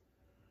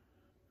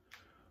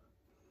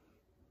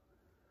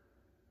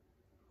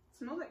 It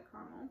smells like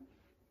caramel.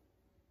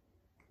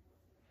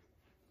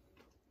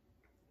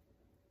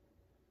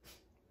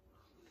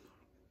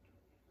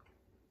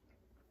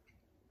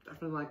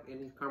 Definitely like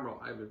any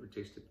caramel I've ever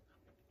tasted.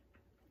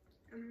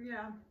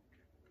 Yeah.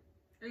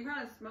 You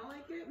kind of smell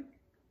like it.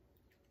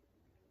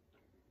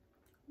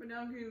 But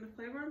now I'm getting the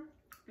flavor.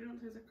 It don't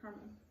taste like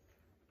caramel.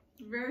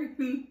 Very,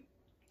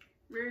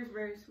 very,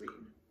 very sweet.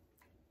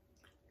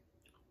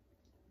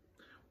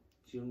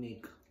 It's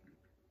unique.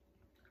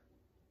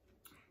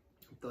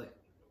 I feel like,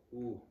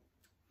 ooh,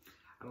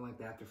 I don't like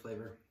the after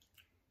flavor.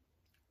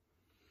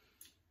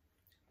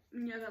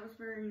 Yeah, that was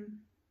very,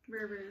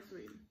 very, very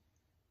sweet.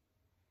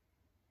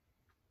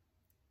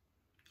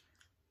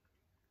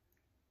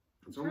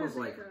 It's almost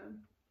like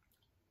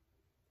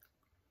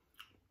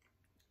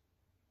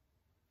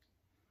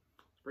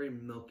very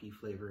milky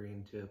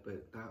flavoring to it,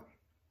 but not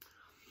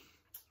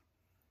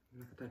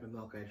the type of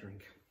milk I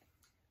drink.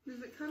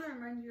 Does it kind of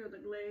remind you of the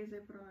glaze they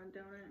put on a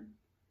donut?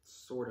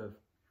 Sort of.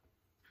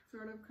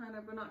 Sort of, kind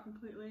of, but not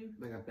completely.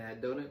 Like a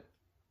bad donut?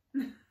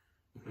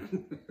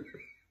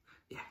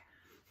 Yeah.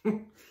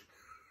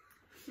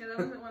 Yeah, that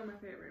wasn't one of my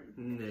favorite.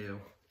 No.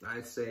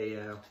 I'd say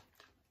it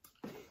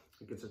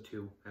gets a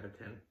 2 out of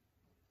 10.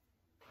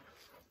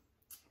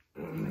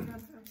 I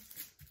have to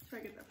try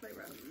to get that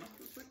flavor out of the mouth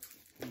real quick.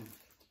 I'm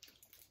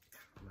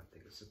gonna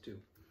think it's a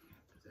 2.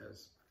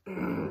 That's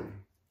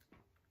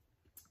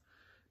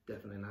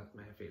definitely not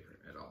my favorite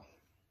at all.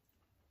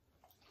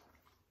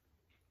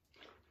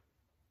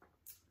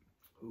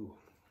 Ooh.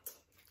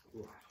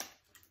 Ooh.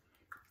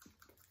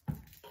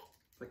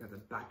 It's like at the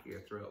back of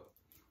your throat.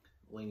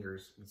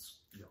 Lingers. It's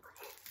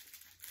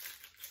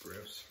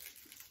gross.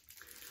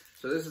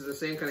 So this is the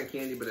same kind of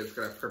candy, but it's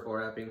got a purple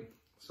wrapping.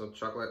 So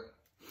chocolate.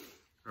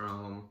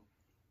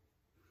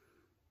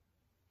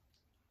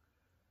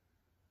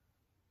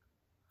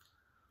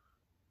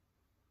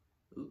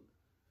 Ooh.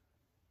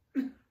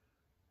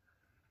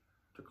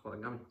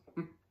 Chocolate gummy.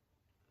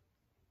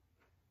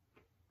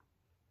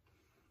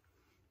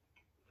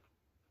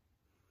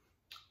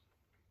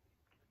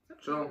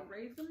 So like a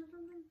raisin or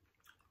something?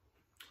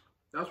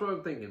 That's what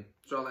I'm thinking.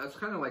 So that's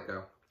kind of like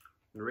a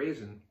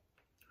raisin.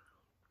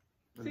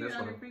 See it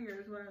on your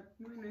fingers when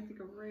I think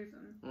of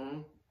raisin.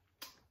 Mm-hmm.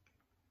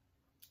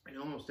 It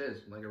almost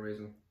is like a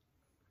raisin.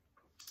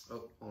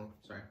 Oh, hold on,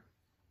 sorry.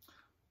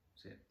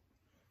 See it?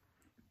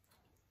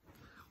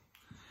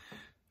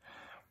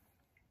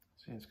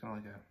 See, it's kind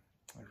of like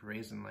a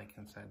raisin-like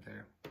inside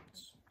there.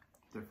 It's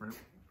different.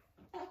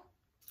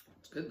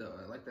 It's good though.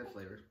 I like that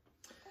flavor.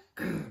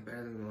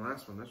 Better than the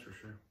last one, that's for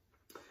sure.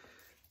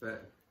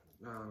 But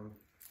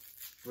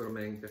little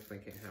man definitely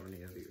can't have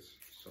any of these.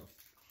 So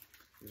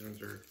these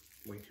ones are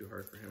way too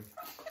hard for him.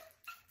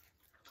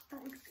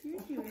 Oh,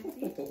 excuse you,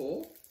 Missy.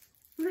 Oh,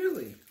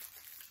 really?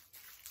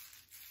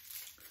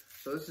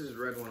 So this is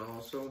red one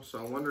also. So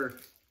I wonder.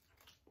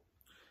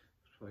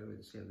 It's probably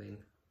the same thing.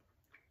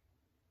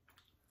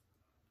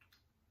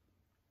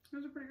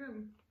 Those are pretty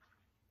good.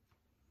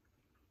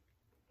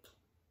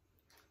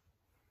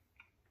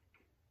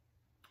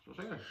 So it's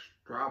like a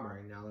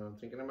strawberry now that I'm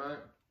thinking about it.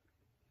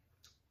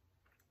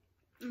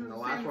 And the Same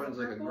last as one's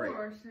the like a purple grape.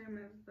 or same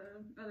as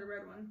the other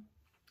red one?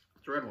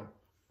 It's a red one.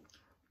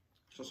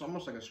 So it's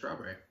almost like a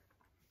strawberry.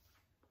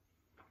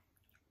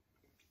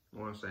 I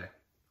want to say.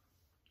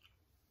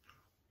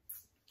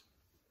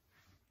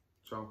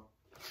 So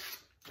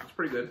it's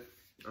pretty good.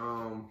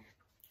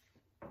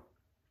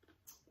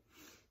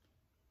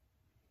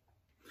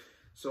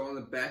 So on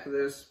the back of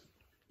this,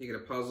 you get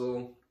a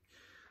puzzle.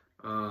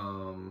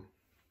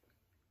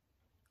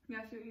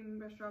 Yeah, so you're eating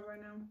the best strawberry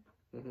now.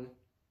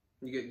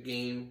 You get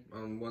game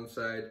on one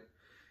side,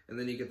 and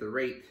then you get the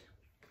rate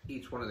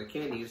each one of the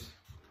candies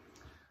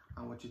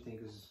on what you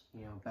think is,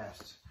 you know,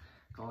 best.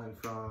 Going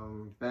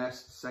from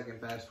best,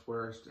 second best,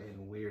 worst,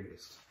 and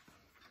weirdest.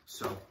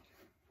 So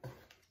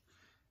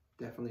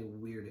definitely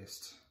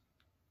weirdest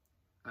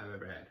I've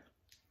ever had.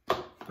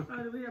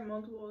 Oh, do we have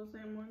multiple of the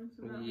same ones?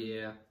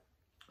 Yeah.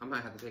 I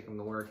might have to take them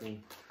to work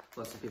and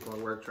let some people at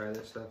work try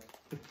this stuff.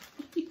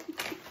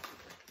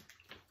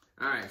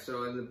 Alright,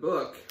 so in the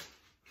book,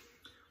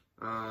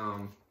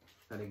 how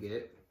to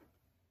get,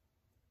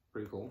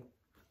 pretty cool.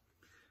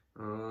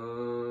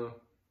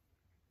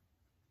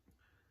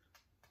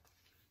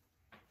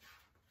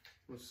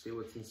 Let's see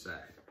what's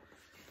inside.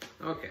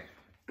 Okay,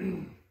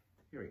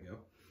 here we go.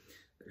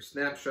 There's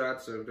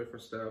snapshots of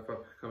different stuff,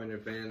 upcoming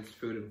events,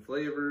 food and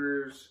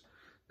flavors.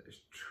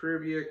 There's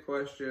trivia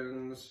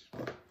questions,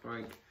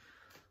 like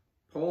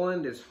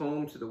Poland is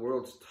home to the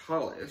world's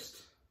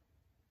tallest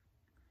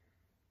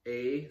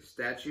A,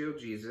 statue of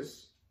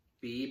Jesus,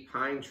 B,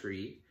 pine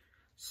tree,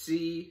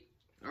 C,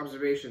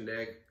 observation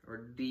deck, or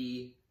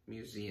D,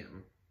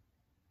 museum.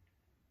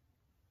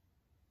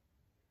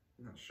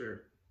 I'm not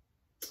sure.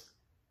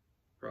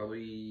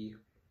 Probably,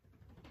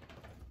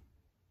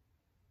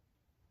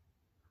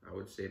 I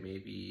would say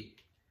maybe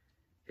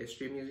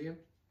history museum,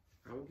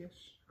 I would guess.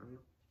 I don't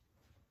know.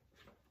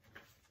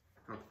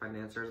 I'll find the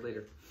answers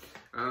later.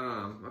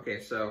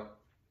 Okay, so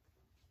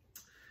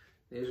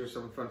these are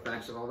some fun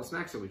facts of all the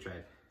snacks that we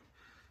tried.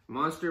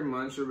 Monster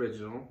Munch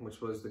Original, which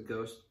was the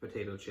ghost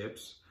potato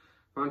chips.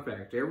 Fun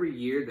fact, every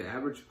year the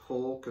average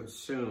Pole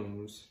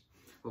consumes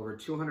over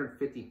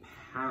 250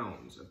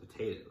 pounds of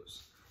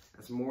potatoes.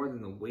 That's more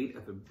than the weight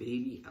of a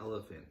baby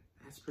elephant.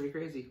 That's pretty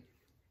crazy.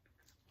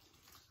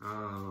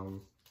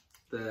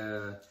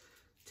 The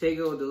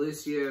Tego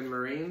Delicia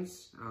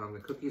Meringues, the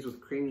cookies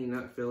with creamy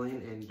nut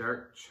filling and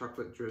dark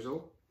chocolate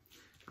drizzle.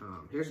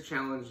 Here's a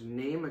challenge.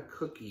 Name a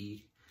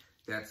cookie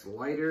that's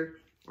lighter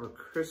or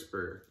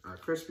crispier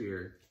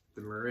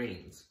than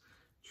meringues.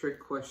 Trick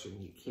question,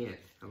 you can't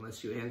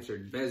unless you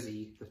answered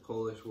Bezzy, the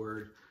Polish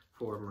word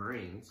for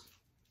meringues.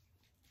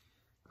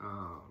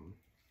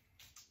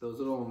 Those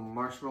little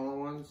marshmallow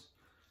ones,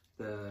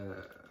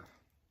 the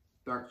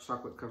dark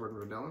chocolate covered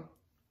Rodella,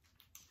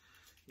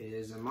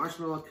 is a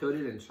marshmallow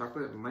coated in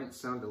chocolate. It might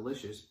sound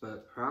delicious,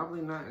 but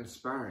probably not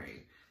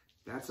inspiring.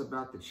 That's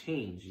about the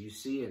change. You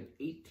see, in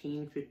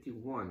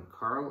 1851,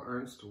 Karl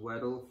Ernst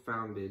Wedel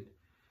founded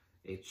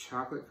a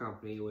chocolate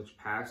company which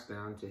passed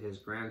down to his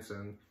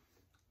grandson,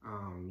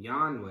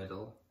 Jan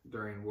Wedel,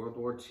 during World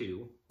War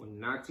II, when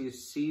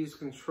Nazis seized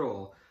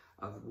control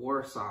of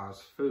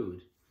Warsaw's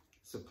food,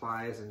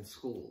 supplies, and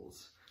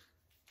schools.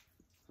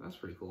 That's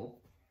pretty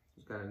cool.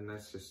 It's got a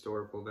nice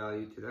historical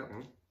value to that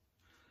one.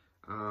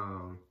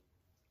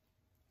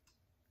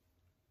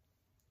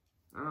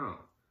 Oh,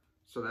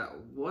 so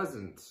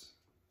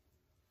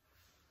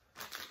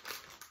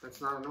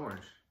that's not an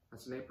orange.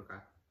 That's an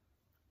apricot.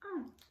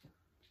 Oh.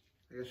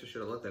 I guess I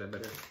should have looked at it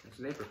better. It's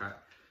an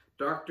apricot.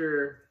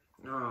 Dr.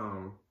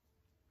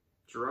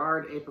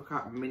 Gerard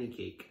Apricot Mini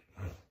Cake.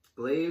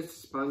 Glazed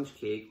sponge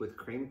cake with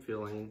cream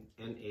filling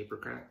and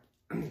apricot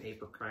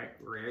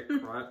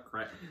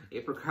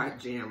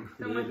jam.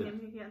 Don't mind him,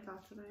 he can't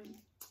talk tonight.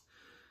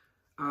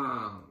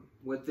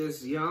 With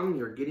this yum,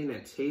 you're getting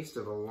a taste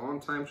of a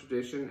long-time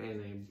tradition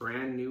in a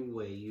brand new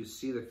way. You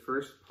see, the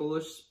first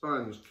Polish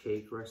sponge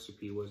cake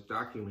recipe was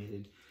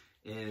documented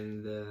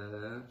in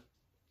the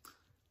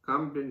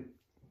Compendium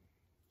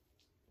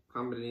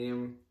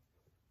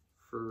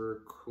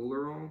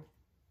Furculorum.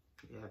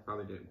 Yeah, I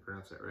probably didn't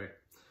pronounce that right.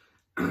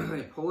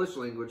 A Polish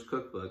language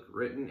cookbook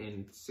written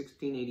in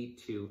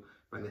 1682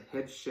 by the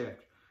head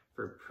chef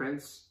for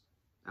Prince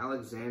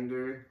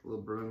Alexander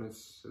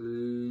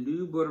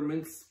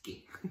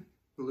Lubomirski.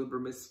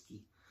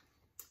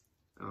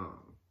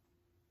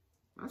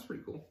 That's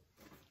pretty cool.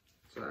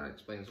 So that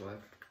explains why.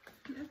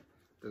 Yeah.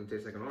 Doesn't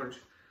taste like an orange.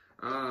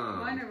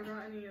 Well, I never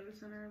got any of the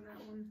center of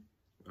that one.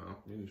 Oh,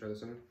 you didn't try the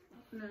center?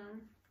 No,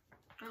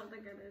 I don't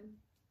think I did.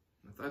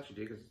 I thought you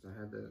did because I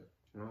had the.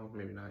 Well,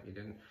 maybe not. You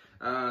didn't.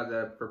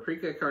 The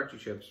paprika Karchi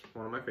chips,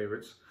 one of my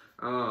favorites.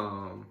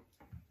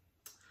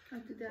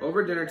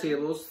 Over dinner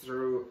tables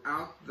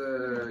throughout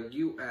the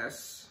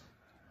U.S.,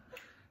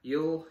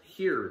 you'll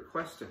hear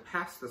requests to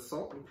pass the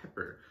salt and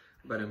pepper,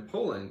 but in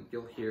Poland,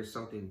 you'll hear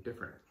something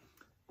different.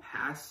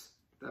 Pass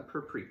the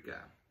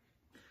paprika.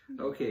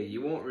 Okay,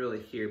 you won't really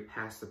hear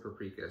pass the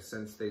paprika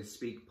since they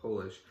speak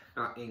Polish,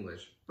 not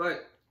English,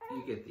 but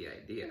you get the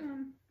idea.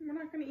 We're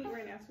not going to eat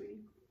right now,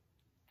 sweetie.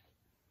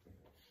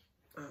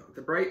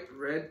 The bright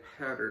red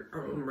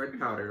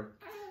powder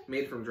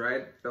made from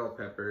dried bell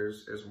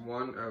peppers is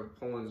one of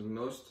Poland's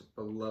most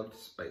beloved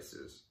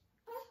spices.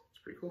 It's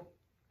pretty cool.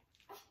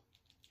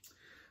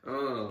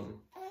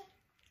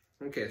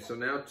 Okay, so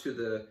now to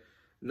the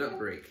nut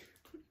break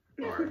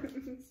bar.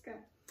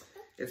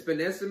 It's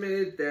been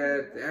estimated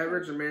that the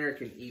average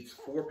American eats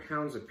 4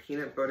 pounds of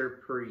peanut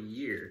butter per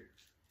year.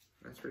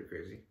 That's pretty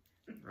crazy.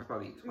 I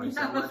probably eat twice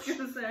that much. I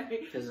was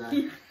gonna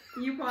say,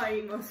 you probably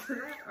eat most of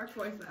it, or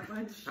twice that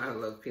much. I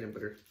love peanut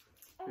butter.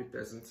 Who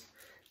doesn't?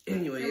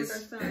 Anyways.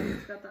 Our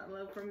son got that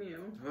love from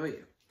you. Oh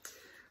yeah.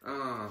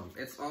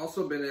 It's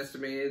also been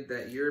estimated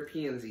that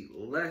Europeans eat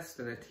less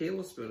than a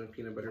tablespoon of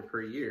peanut butter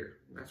per year.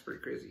 That's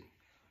pretty crazy.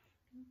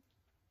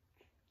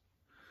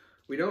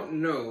 We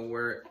don't know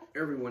where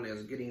everyone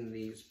is getting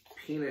these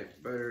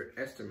peanut butter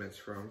estimates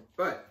from,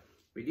 but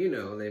we do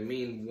know they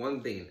mean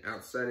one thing.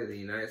 Outside of the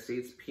United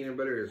States, peanut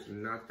butter is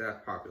not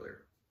that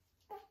popular.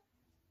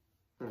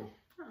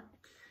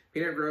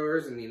 Peanut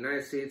growers in the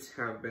United States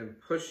have been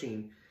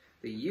pushing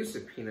the use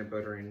of peanut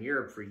butter in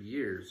Europe for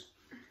years,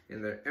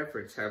 and their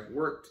efforts have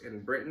worked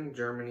in Britain,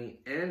 Germany,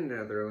 and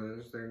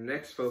Netherlands. Their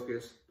next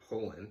focus,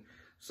 Poland.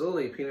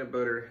 Slowly, peanut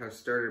butter has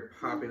started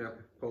popping up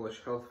in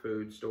Polish health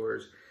food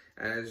stores.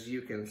 As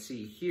you can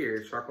see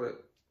here,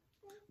 chocolate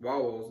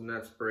Wawel's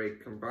Nuts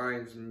Break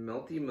combines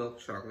melty milk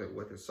chocolate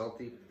with a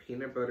salty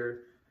peanut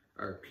butter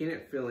or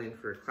peanut filling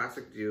for a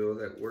classic duo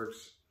that's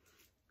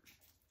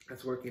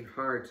working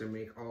hard to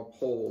make all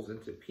Poles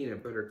into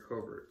peanut butter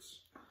coverts.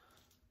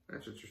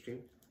 That's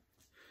interesting.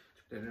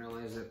 Didn't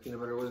realize that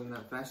peanut butter wasn't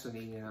that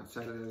fascinating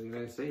outside of the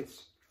United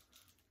States.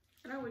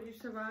 Oh, would you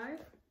survive?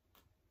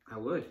 I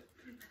would.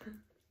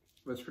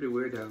 But it's pretty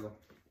weird how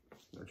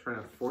they're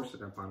trying to force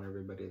it upon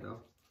everybody,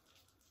 though.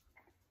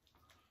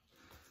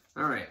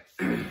 Alright.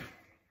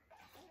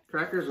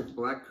 Crackers with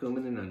black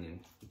cumin and onion.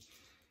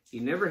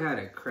 You never had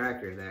a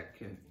cracker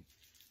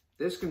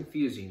this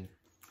confusing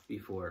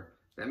before.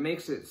 That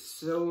makes it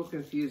so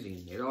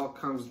confusing. It all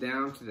comes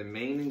down to the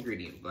main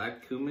ingredient,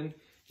 black cumin.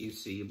 You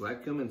see,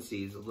 black cumin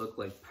seeds look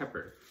like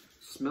pepper,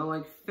 smell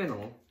like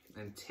fennel,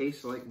 and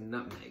taste like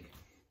nutmeg.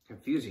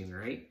 Confusing,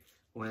 right?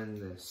 When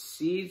the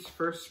seeds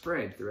first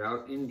spread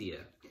throughout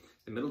India,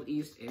 the Middle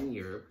East, and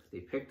Europe,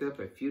 they picked up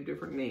a few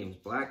different names: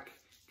 black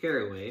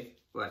caraway,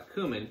 black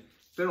cumin,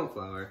 fennel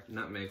flower,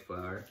 nutmeg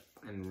flower,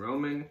 and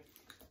Roman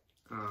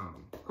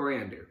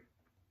coriander.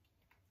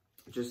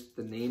 Just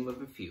the name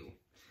of a few.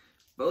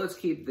 But let's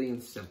keep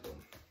things simple.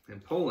 In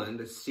Poland,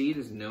 the seed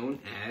is known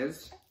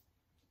as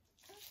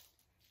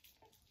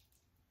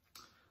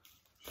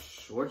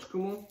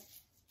Schwarzkümmel.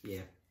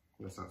 Yeah,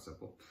 that's not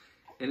simple.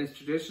 And it's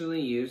traditionally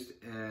used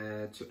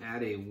to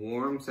add a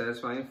warm,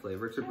 satisfying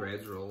flavor to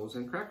breads, rolls,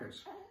 and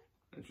crackers.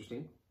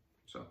 Interesting.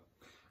 So,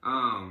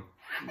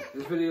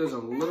 this video is a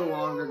little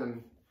longer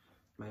than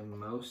my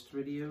most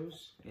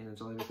videos, and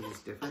it's only because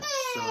it's different.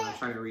 So I'm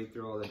trying to read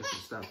through all the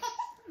different stuff.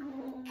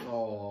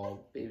 Oh,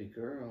 baby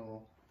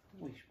girl.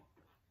 What's wrong?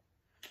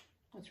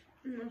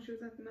 No, she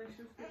was acting like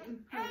she was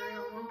getting hungry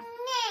almost.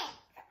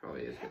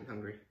 Probably is getting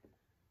hungry.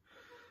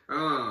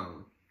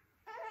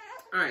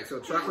 Alright, so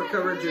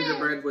chocolate-covered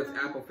gingerbread with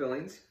apple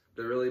fillings.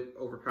 The really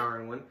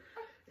overpowering one.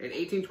 In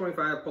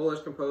 1825,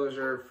 Polish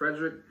composer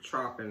Frederick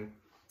Chopin,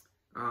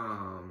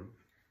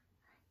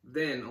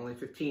 then only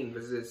 15,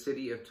 visited the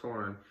city of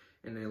Torun.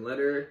 In a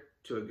letter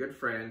to a good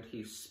friend,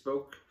 he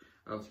spoke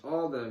of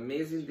all the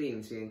amazing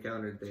things he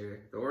encountered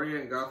there. The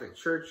Orient Gothic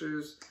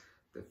churches,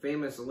 the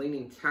famous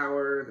Leaning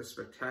Tower, the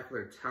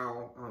spectacular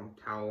town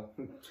hall.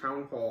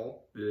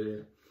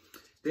 Bleh.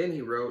 Then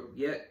he wrote,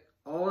 yet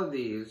all of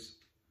this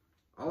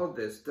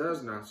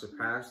does not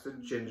surpass the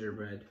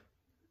gingerbread.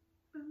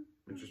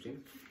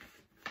 Interesting.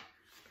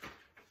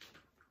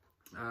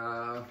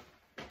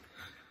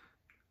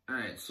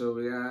 Alright, so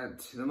we got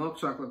the milk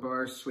chocolate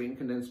bars, sweetened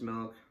condensed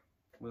milk.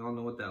 We all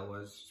know what that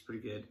was. It's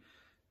pretty good.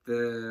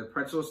 The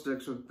pretzel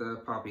sticks with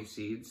the poppy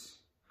seeds.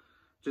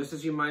 Just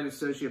as you might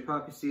associate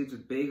poppy seeds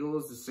with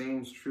bagels, the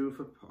same is true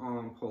for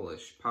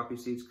Polish. Poppy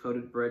seeds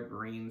coated bread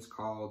grains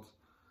called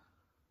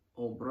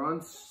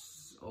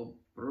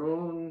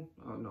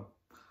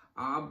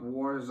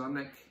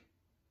obwarzonek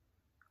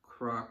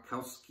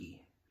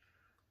krakowski.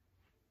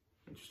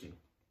 Interesting.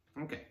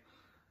 Okay.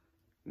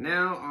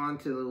 Now on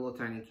to the little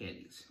tiny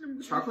candies.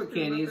 Chocolate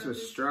candies with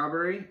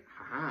strawberry.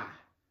 Haha.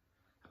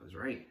 I was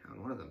right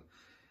on one of them.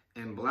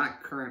 And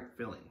black currant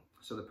filling.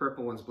 So the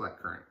purple one's black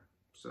currant.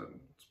 So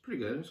it's pretty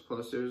good. It's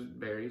close. There's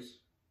berries.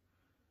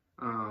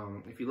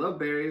 If you love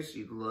berries,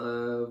 you'd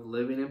love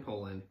living in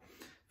Poland.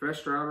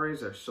 Fresh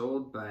strawberries are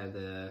sold by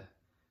the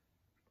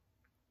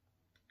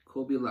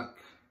Kobielak.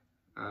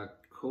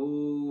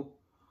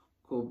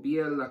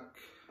 Kobielak,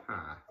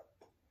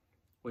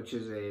 which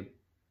is a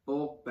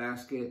bulk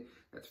basket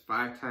that's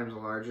 5 times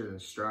larger than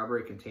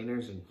strawberry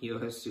containers in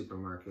U.S.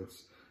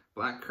 supermarkets.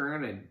 Black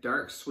currant, a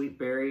dark sweet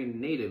berry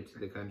native to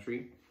the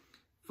country.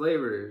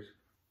 Flavors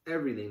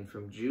everything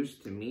from juice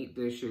to meat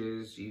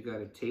dishes. You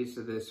got a taste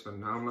of this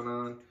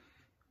phenomenon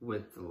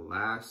with the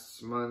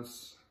last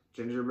month's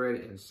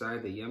gingerbread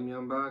inside the Yum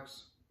Yum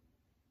box.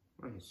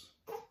 Nice.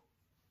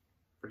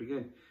 Pretty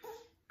good.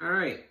 All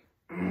right.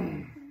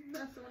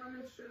 That's the one I'm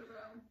interested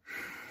about.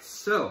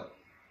 So,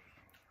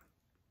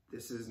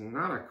 this is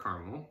not a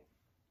caramel.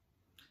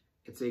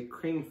 It's a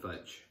cream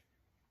fudge.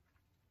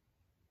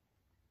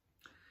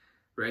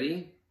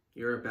 Ready?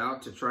 You're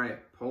about to try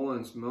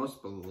Poland's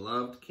most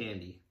beloved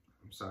candy.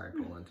 I'm sorry,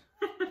 Poland.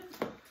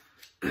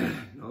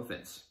 No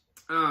offense.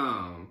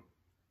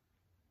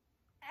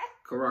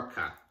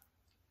 Korocka,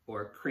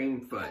 or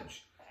cream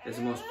fudge, is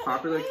the most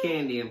popular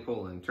candy in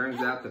Poland. Turns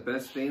out the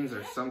best things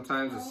are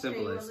sometimes the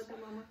simplest.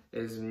 It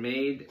is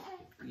made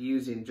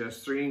using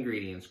just 3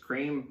 ingredients.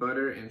 Cream,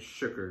 butter, and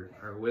sugar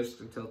are whisked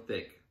until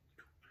thick.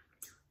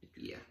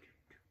 Yeah.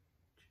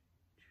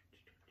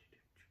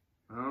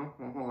 Oh,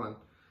 well, hold on.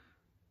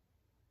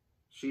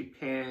 sheet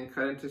pan,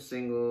 cut into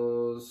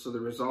singles. So the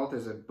result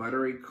is a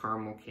buttery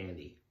caramel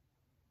candy.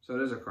 So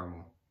it is a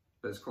caramel,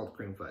 but it's called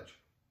cream fudge.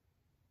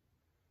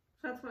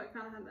 So that's why it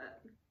kind of had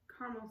that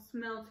caramel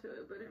smell to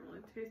it, but it didn't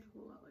really taste a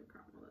whole lot like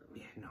caramel. Though.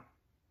 Yeah, no.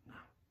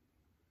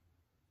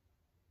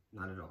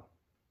 Not at all.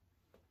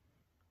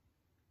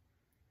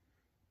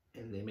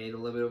 And they made a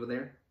little bit over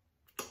there.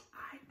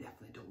 I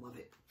definitely don't love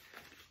it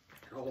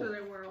at all. So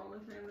they were all the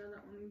same, then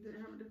that one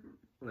didn't have a different...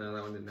 No,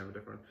 that one didn't have a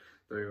different.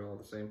 They were all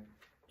the same.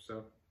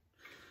 So,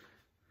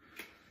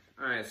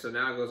 alright, so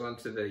now it goes on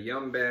to the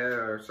Yum Bag,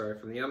 or sorry,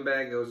 from the Yum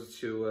Bag goes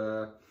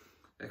to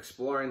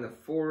Exploring the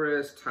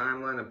Forest,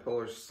 Timeline of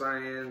Polar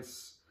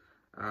Science,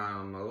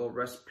 a little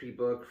recipe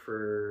book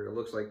for, it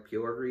looks like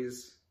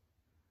Peorgries,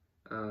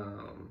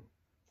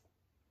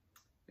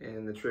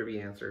 and the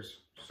trivia answers.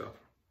 So,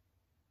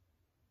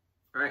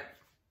 alright,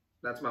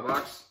 that's my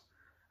box.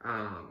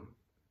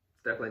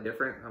 It's definitely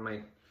different. I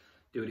might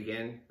do it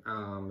again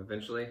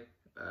eventually,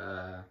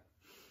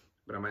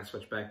 but I might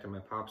switch back to my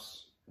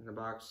Pops in the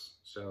box.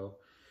 So,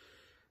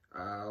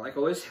 like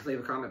always, leave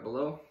a comment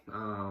below.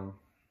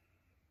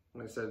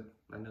 Like I said,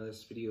 I know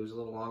this video is a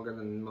little longer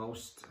than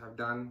most I've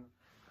done,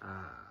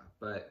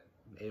 but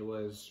it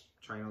was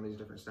trying all these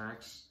different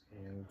snacks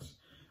and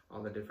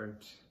all the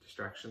different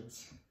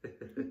distractions,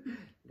 the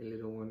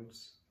little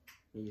ones,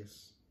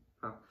 yes.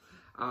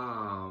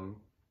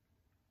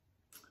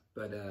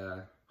 But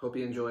hope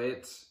you enjoy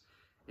it,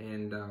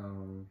 and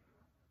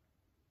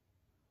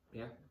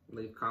yeah,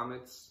 leave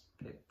comments,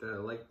 hit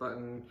the like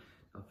button,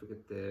 don't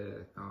forget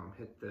to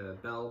hit the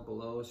bell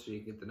below so you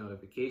get the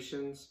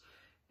notifications,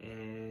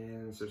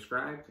 and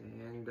subscribe.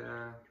 And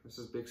this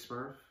is Big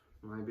Smurf,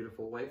 my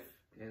beautiful wife,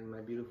 and my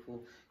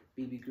beautiful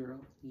baby girl.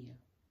 Yeah.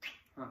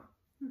 Huh.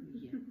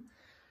 Yeah.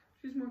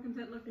 She's more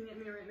content looking at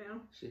me right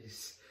now.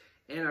 She's,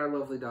 and our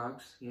lovely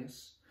dogs,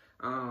 yes.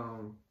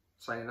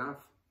 Signing off.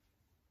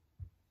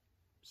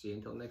 See you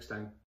until next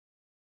time.